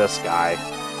blindsided by this guy.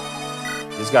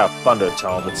 He's got a thunder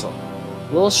tome. It's a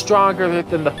little stronger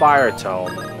than the fire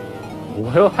tome.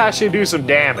 Will actually do some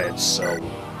damage, so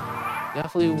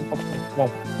definitely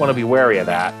want to be wary of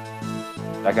that.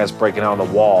 That guy's breaking out on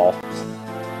the wall.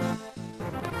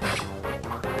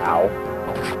 Ow.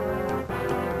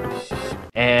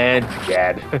 And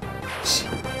dead.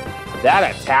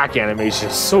 That attack animation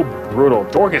is so brutal.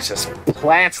 Dorcas just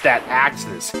plants that axe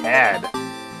in his head.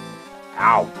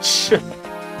 Ouch.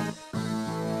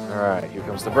 Alright, here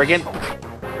comes the brigand.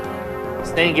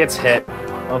 Stain gets hit,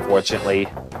 unfortunately.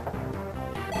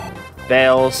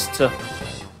 Fails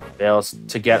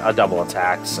to get a double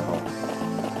attack, so...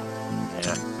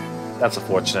 Yeah. That's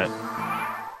unfortunate.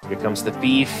 Here comes the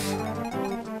thief.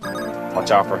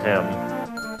 Watch out for him.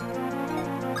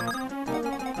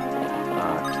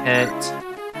 Kent.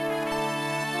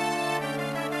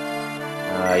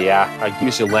 Yeah, I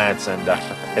use your lance and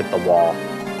hit the wall.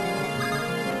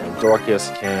 And Dorcas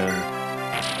can...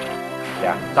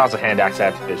 Yeah, toss a hand axe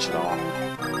at finish off.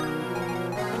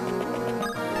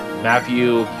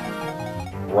 Matthew,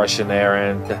 rush in there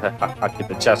and get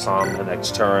the chest on the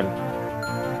next turn.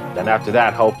 Then after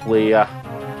that, hopefully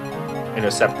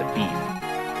intercept the thief.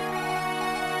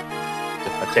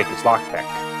 Take his lockpick.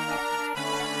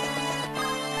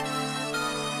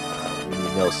 We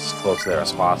need Mills as close there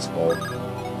as possible.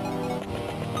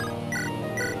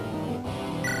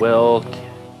 Will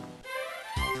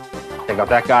take out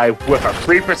that guy with a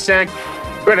 3%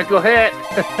 critical hit.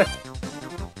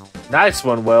 Nice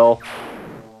one, Will.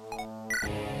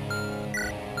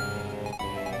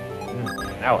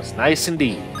 That was nice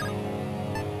indeed.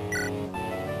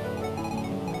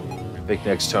 I think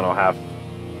next turn I'll have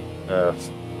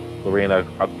Lorena,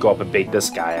 I'll go up and bait this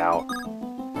guy out.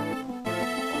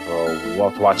 Although we'll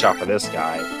have to watch out for this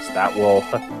guy, because that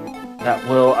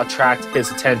will attract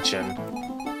his attention.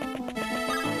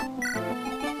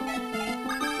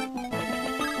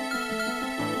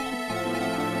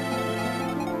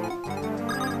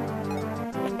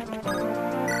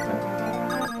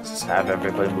 Just have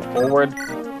everybody move forward.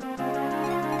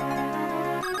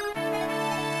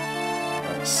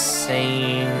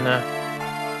 Sane.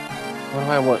 What do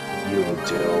I want you to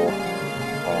do?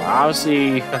 Well,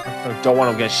 obviously, don't want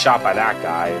him getting shot by that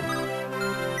guy.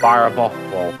 Fire a ball.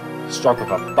 Well, struck with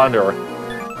a thunder.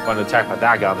 Want to attack by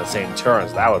that guy on the same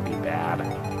turns. That would be bad.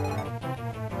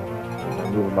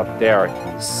 I'm move him up there.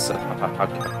 He's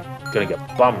gonna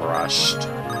get bum rushed.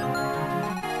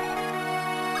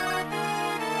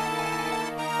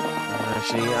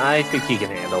 Actually, I think he can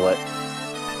handle it.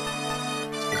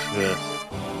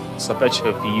 So I bet you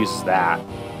if he uses that.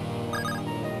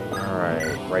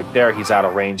 Alright, right there, he's out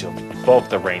of range of both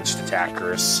the ranged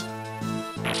attackers.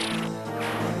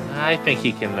 I think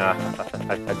he can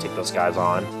take those guys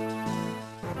on.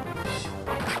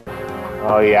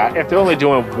 Oh yeah, if they're only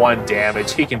doing 1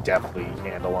 damage, he can definitely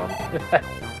handle them.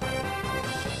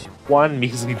 1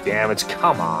 measly damage,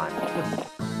 come on.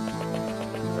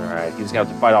 Alright, he's gonna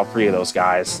have to fight all 3 of those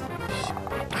guys.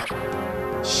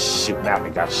 Shoot, Mappy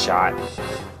got shot.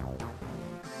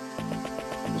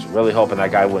 Really hoping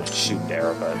that guy wouldn't shoot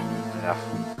there, but yeah.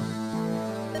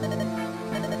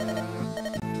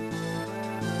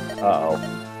 Uh-oh.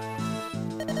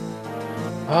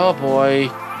 Oh boy.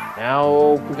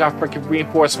 Now we got freaking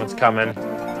reinforcements coming.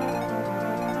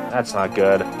 That's not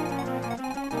good.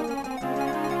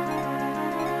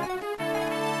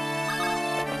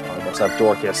 Let's have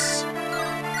Dorcas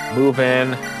move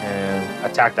in and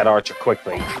attack that archer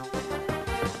quickly.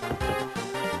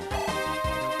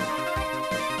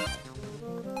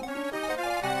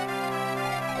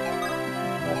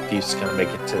 He's gonna make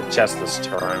it to the chest this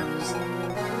turn.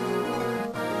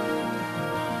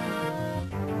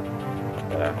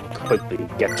 Gotta quickly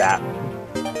get that.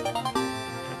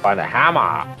 Find a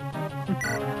hammer.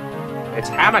 It's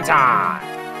hammer time.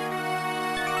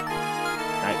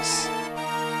 Nice.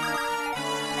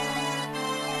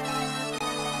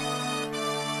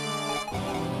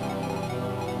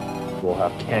 We'll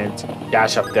have Kent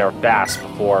dash up there fast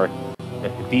before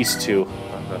these two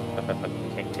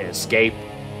can escape.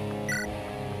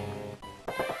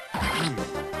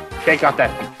 Take out that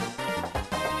thief.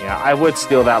 Yeah, I would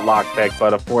steal that lockpick,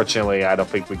 but unfortunately, I don't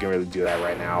think we can really do that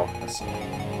right now.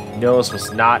 Nils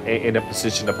was not in a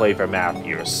position to play for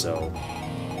Matthew, so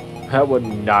that would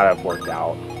not have worked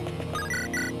out.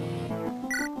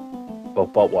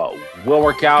 But what will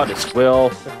work out is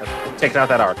Will taking out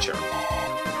that archer.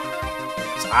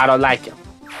 I don't like him.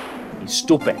 He's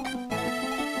stupid.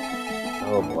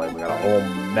 Oh boy, we got a whole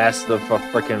mess of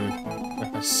freaking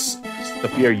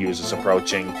spear users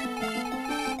approaching.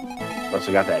 Plus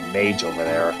we got that mage over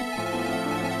there.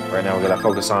 Right now we're gonna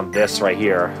focus on this right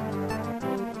here.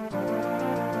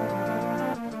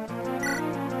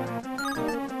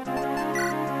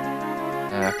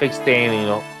 And I think staining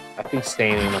will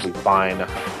be fine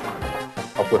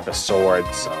up with the sword,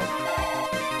 so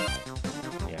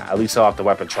yeah, at least I'll have the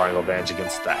weapon triangle advantage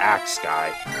against the axe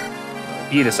guy.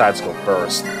 He decides to go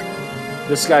first.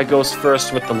 This guy goes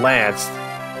first with the lance.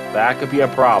 That could be a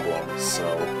problem, so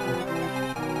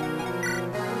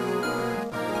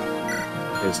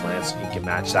his lance, he can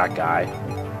match that guy.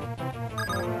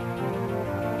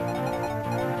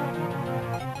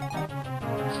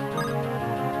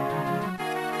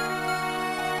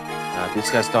 These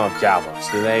guys don't have javelins,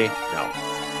 do they? No.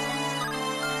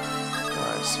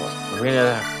 So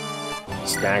Marina,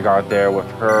 stand guard there with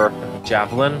her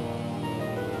javelin.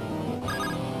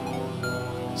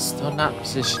 Still not in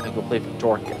position to go play for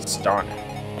Dorcas, darn it.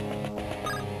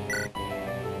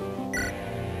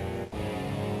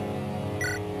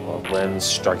 Well, Lynn's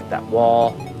strike that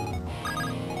wall.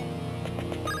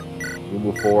 We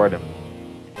move forward and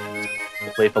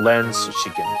play for Lens so she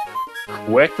can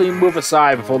quickly move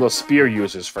aside before those spear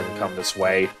users freaking come this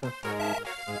way.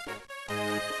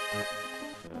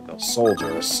 And those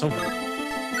soldiers.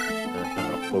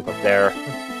 Move up there.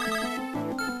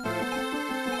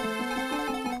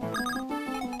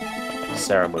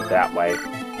 Sarah move that way.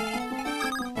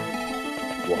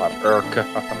 We'll have Urk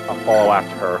follow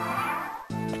after her.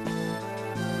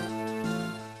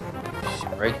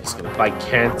 Alright, he's gonna fight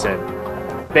Kent and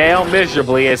fail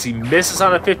miserably as he misses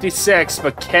on a 56,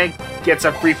 but Kent gets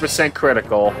a 3%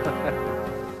 critical.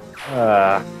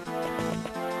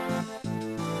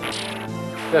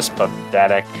 Just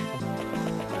pathetic.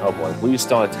 Oh boy, please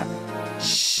don't attack.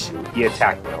 Shoot, he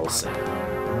attacked Nelson.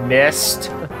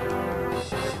 Missed.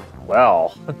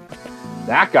 Well,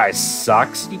 that guy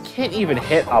sucks. You can't even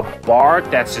hit a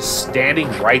bard that's just standing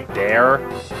right there.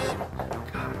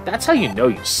 God, that's how you know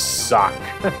you suck.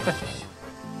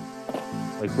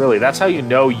 Like, really, that's how you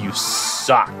know you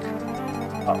suck.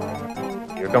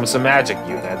 Uh-oh. Here comes some magic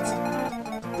units.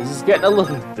 This is getting a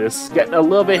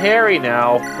little bit hairy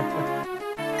now.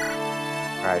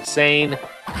 Alright, Sane.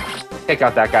 Take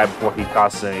out that guy before he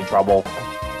causes any trouble.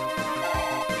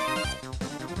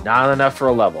 Not enough for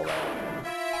a level, though.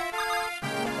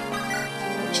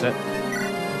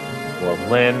 Well,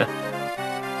 Lynn.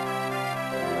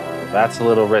 That's a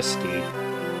little risky.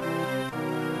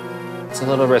 It's a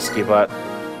little risky, but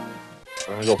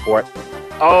I'm gonna go for it.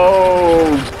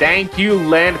 Oh, thank you,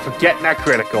 Lynn, for getting that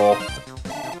critical.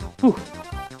 Whew.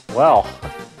 Well,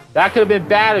 that could have been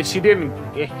bad if she didn't.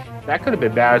 That could have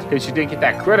been bad if she didn't get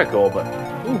that critical, but.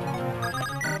 Ooh.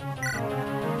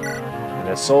 And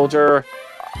the soldier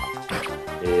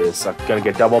is gonna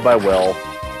get doubled by Will.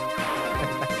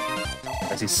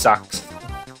 As he sucks.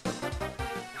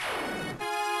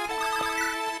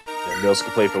 And Mills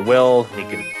can play for Will. He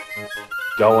can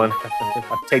go and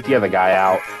take the other guy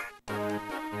out.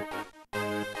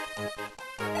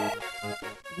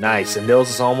 Nice, and Mills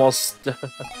is almost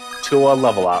to a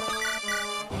level up.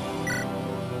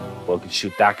 Will can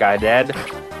shoot that guy dead.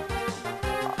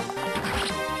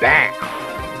 Bam!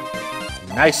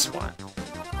 Nice one.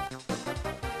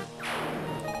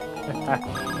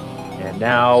 And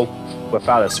now,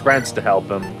 without his friends to help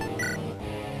him,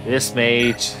 this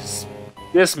mage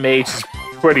is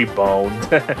pretty boned.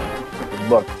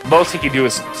 Look, most he can do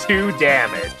is 2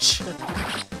 damage.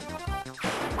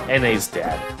 And he's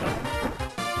dead.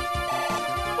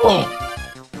 Oh!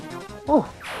 Oh!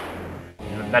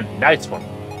 Nice one.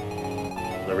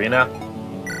 Lorena.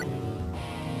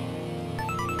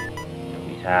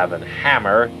 We have a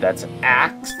hammer that's an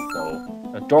axe,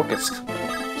 so Dorcas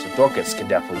can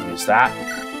definitely use that.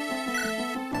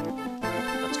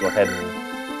 Let's go ahead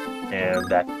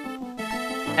and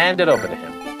hand it over to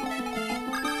him.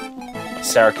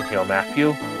 Sarah can heal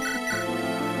Matthew.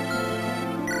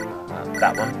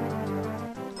 That one.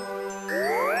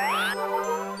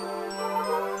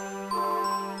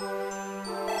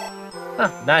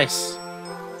 Huh, nice.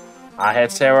 I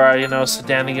had Sarah,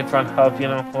 standing in front of,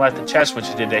 like the chest when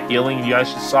she did that healing. You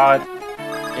actually saw it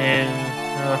in,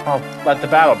 like the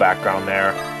battle background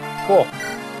there. Cool.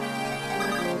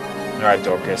 Alright,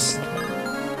 Dorcas.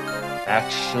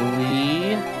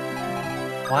 Actually,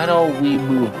 why don't we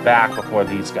move back before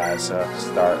these guys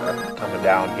start coming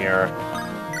down here?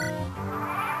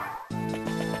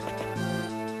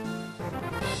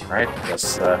 Alright,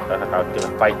 guess I'm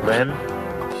gonna fight Lynn.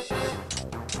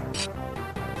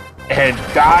 And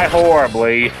die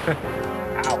horribly.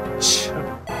 Ouch.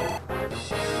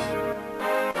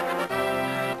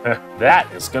 That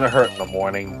is gonna hurt in the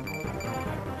morning.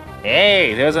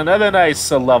 Hey, there's another nice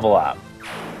level up.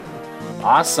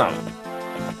 Awesome.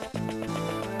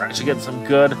 We're actually getting some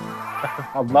good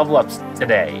level ups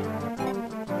today.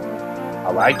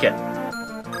 I like it.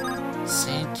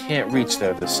 Sane can't reach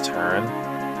there this turn.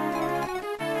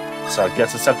 So I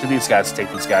guess it's up to these guys to take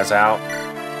these guys out.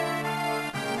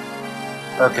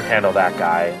 Urk can handle that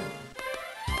guy.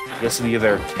 I guess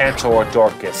either Kent or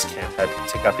Dorcas can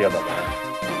take out the other one.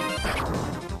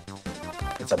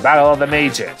 It's a battle of the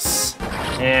mages.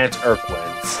 And Urk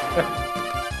wins.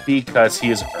 Because he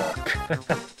is Urk.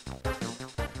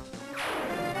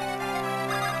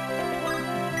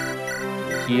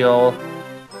 Heal.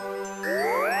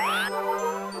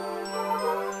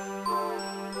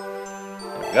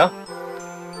 There we go.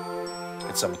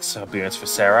 get some experience for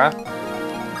Sarah.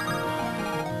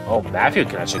 Oh, Matthew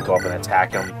can actually go up and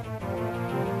attack him.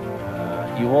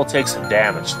 He will take some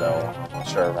damage, though. I'm not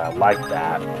sure if I like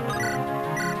that.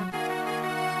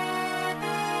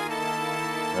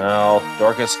 Well,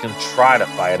 Dorcas can try to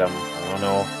fight him. I don't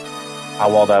know how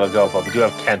well that'll go, but we do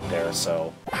have Kent there,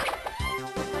 so...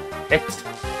 Hit.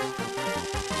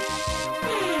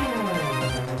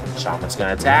 Shaman's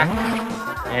gonna attack.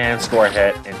 And score a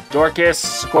hit. And Dorcas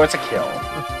scores a kill.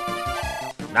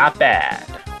 Not bad.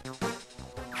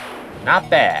 Not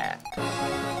bad.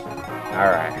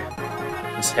 Alright.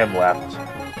 It's him left.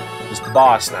 He's the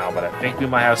boss now, but I think we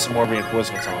might have some more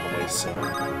reinforcements on the way soon.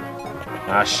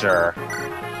 Not sure.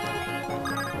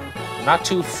 I'm not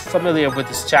too familiar with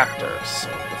this chapter, so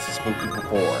let's just move people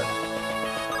forward.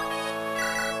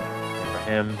 For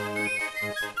him.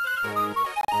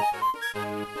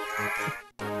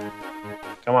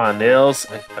 Come on, Nils.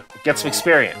 Get some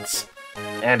experience.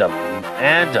 And a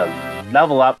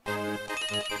level up.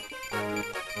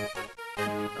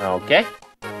 Okay.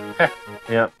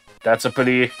 Yep, that's a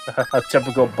pretty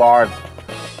typical bard.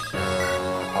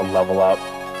 I'll level up.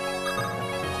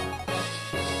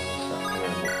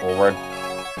 Move forward.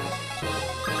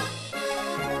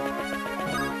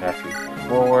 Matthew,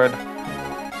 forward.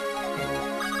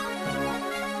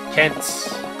 Kent.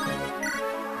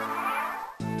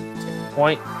 Take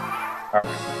point.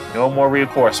 Alright, no more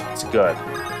reinforcements. Good.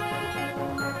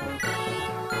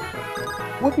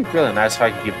 It would be really nice if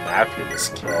I could give Matthew this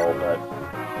kill, but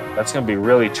that's going to be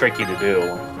really tricky to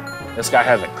do. This guy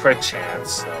has a crit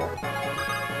chance, so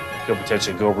it could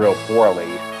potentially go real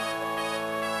poorly.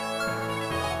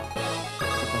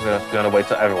 I'm going to wait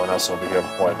till everyone else over here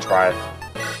before I try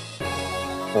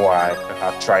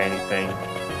try anything.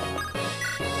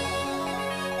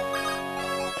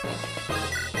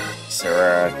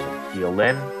 Sarah can heal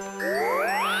in.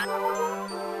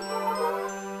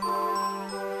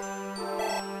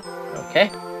 Okay.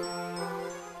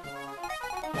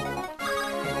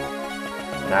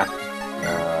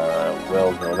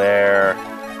 Will go there.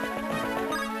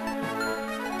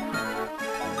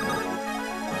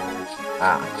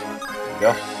 There we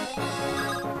go.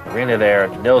 Arena there,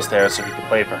 Nils there, so we can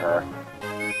play for her.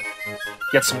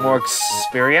 Get some more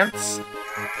experience.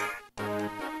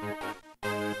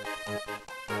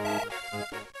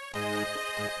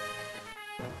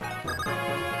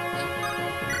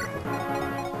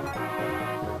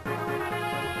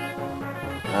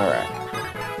 Alright.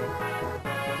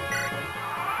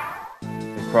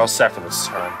 We're all set for this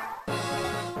turn.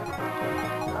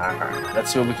 Alright,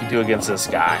 let's see what we can do against this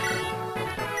guy.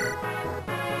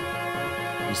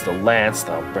 Use the lance,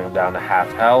 that'll bring him down to half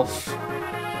health.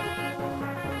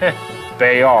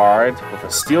 Bayard with a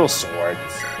steel sword.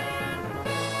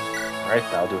 Alright,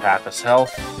 that'll do half his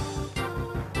health.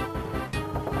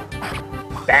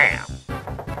 Bam!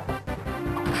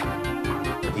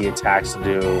 He attacks and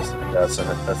does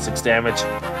 6 damage.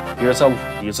 Here's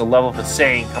a level for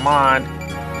Sane. Come on.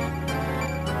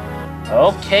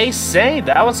 Okay, Sane,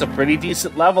 that was a pretty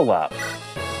decent level up.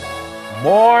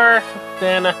 More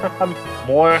than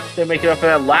making up for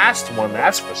that last one,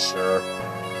 that's for sure.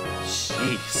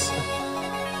 Jeez.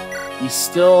 He's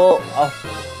still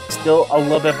a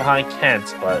little bit behind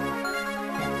Kent, but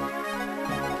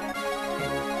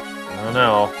I don't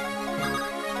know.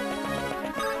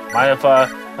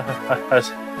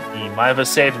 He might have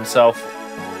saved himself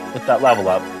with that level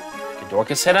up. Can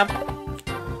Dorcas hit him?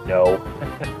 No.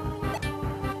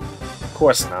 Of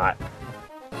course not.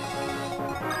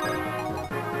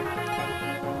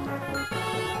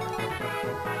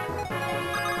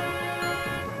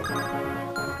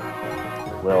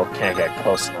 Will can't get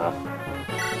close enough.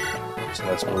 So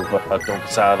let's move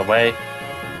Dorcas out of the way.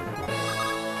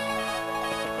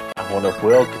 I wonder if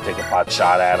Will could take a pot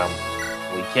shot at him.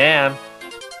 We can.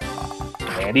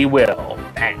 And he will.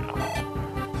 Bam.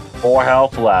 4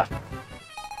 health left.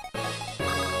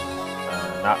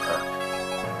 Not her.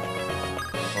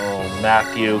 Oh,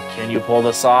 Matthew, can you pull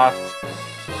this off?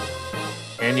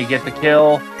 Can you get the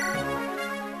kill?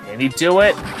 Can he do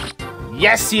it?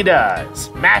 Yes, he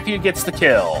does. Matthew gets the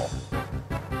kill.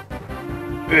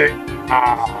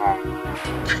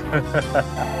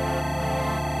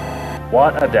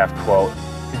 What a death quote.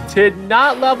 Did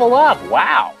not level up.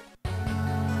 Wow.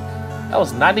 That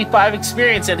was 95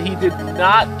 experience and he did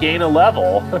not gain a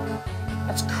level.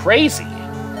 That's crazy.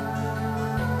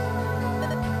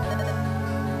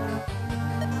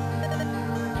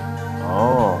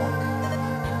 Oh.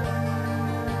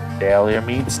 Failure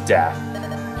means death.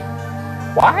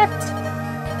 What?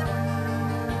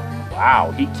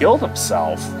 Wow, he killed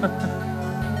himself.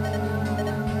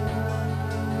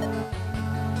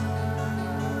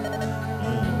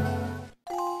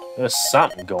 There's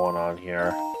something going on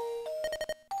here.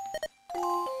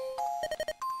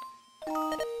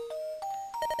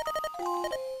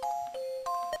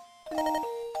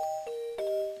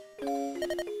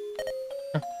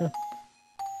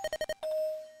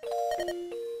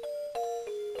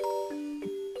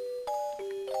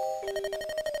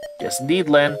 Yes, indeed,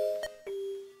 Lynn.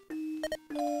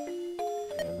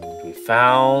 And we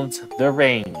found the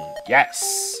ring.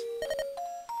 Yes.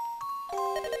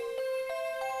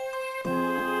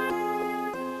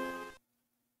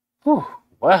 Whew.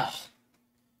 Well.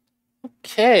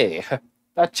 Okay.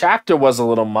 That chapter was a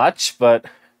little much, but,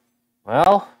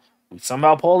 well, we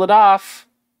somehow pulled it off.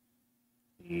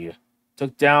 We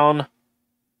took down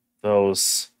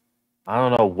those, I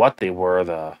don't know what they were,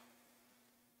 the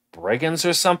brigands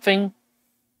or something?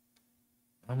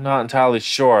 I'm not entirely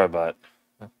sure, but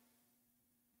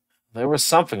there was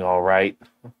something all right.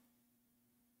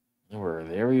 They were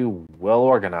very well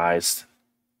organized.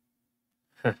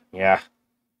 Yeah.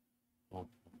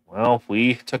 Well,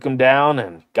 we took them down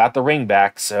and got the ring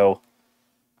back, so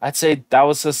I'd say that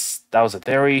was a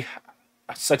very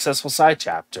successful side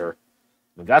chapter.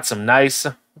 We got some nice,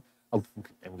 and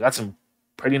we got some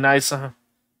pretty nice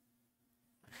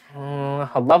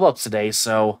level ups today.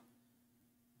 So,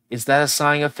 is that a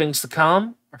sign of things to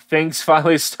come? Are things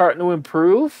finally starting to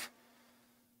improve?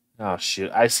 Oh shoot!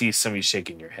 I see some of you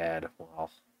shaking your head.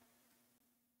 Well,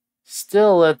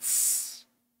 still, it's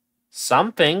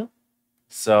something.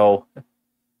 So,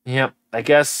 yep. I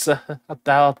guess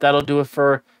that'll do it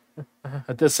for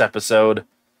this episode.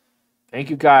 Thank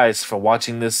you guys for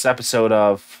watching this episode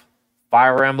of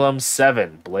Fire Emblem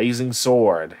 7 Blazing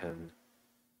Sword. And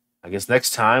I guess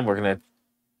next time we're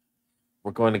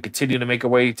going to continue to make our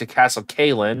way to Castle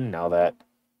Kalen now that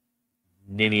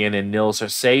Ninian and Nils are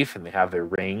safe and they have their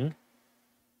ring.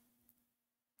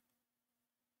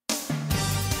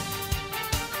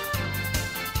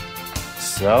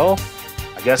 So,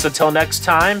 I guess until next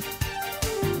time,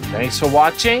 thanks for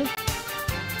watching,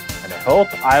 and I hope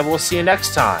I will see you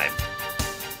next time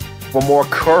for more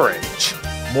courage,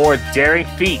 more daring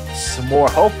feats, more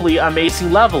hopefully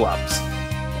amazing level ups,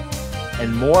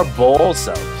 and more bowls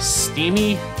of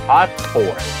steamy hot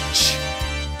porridge.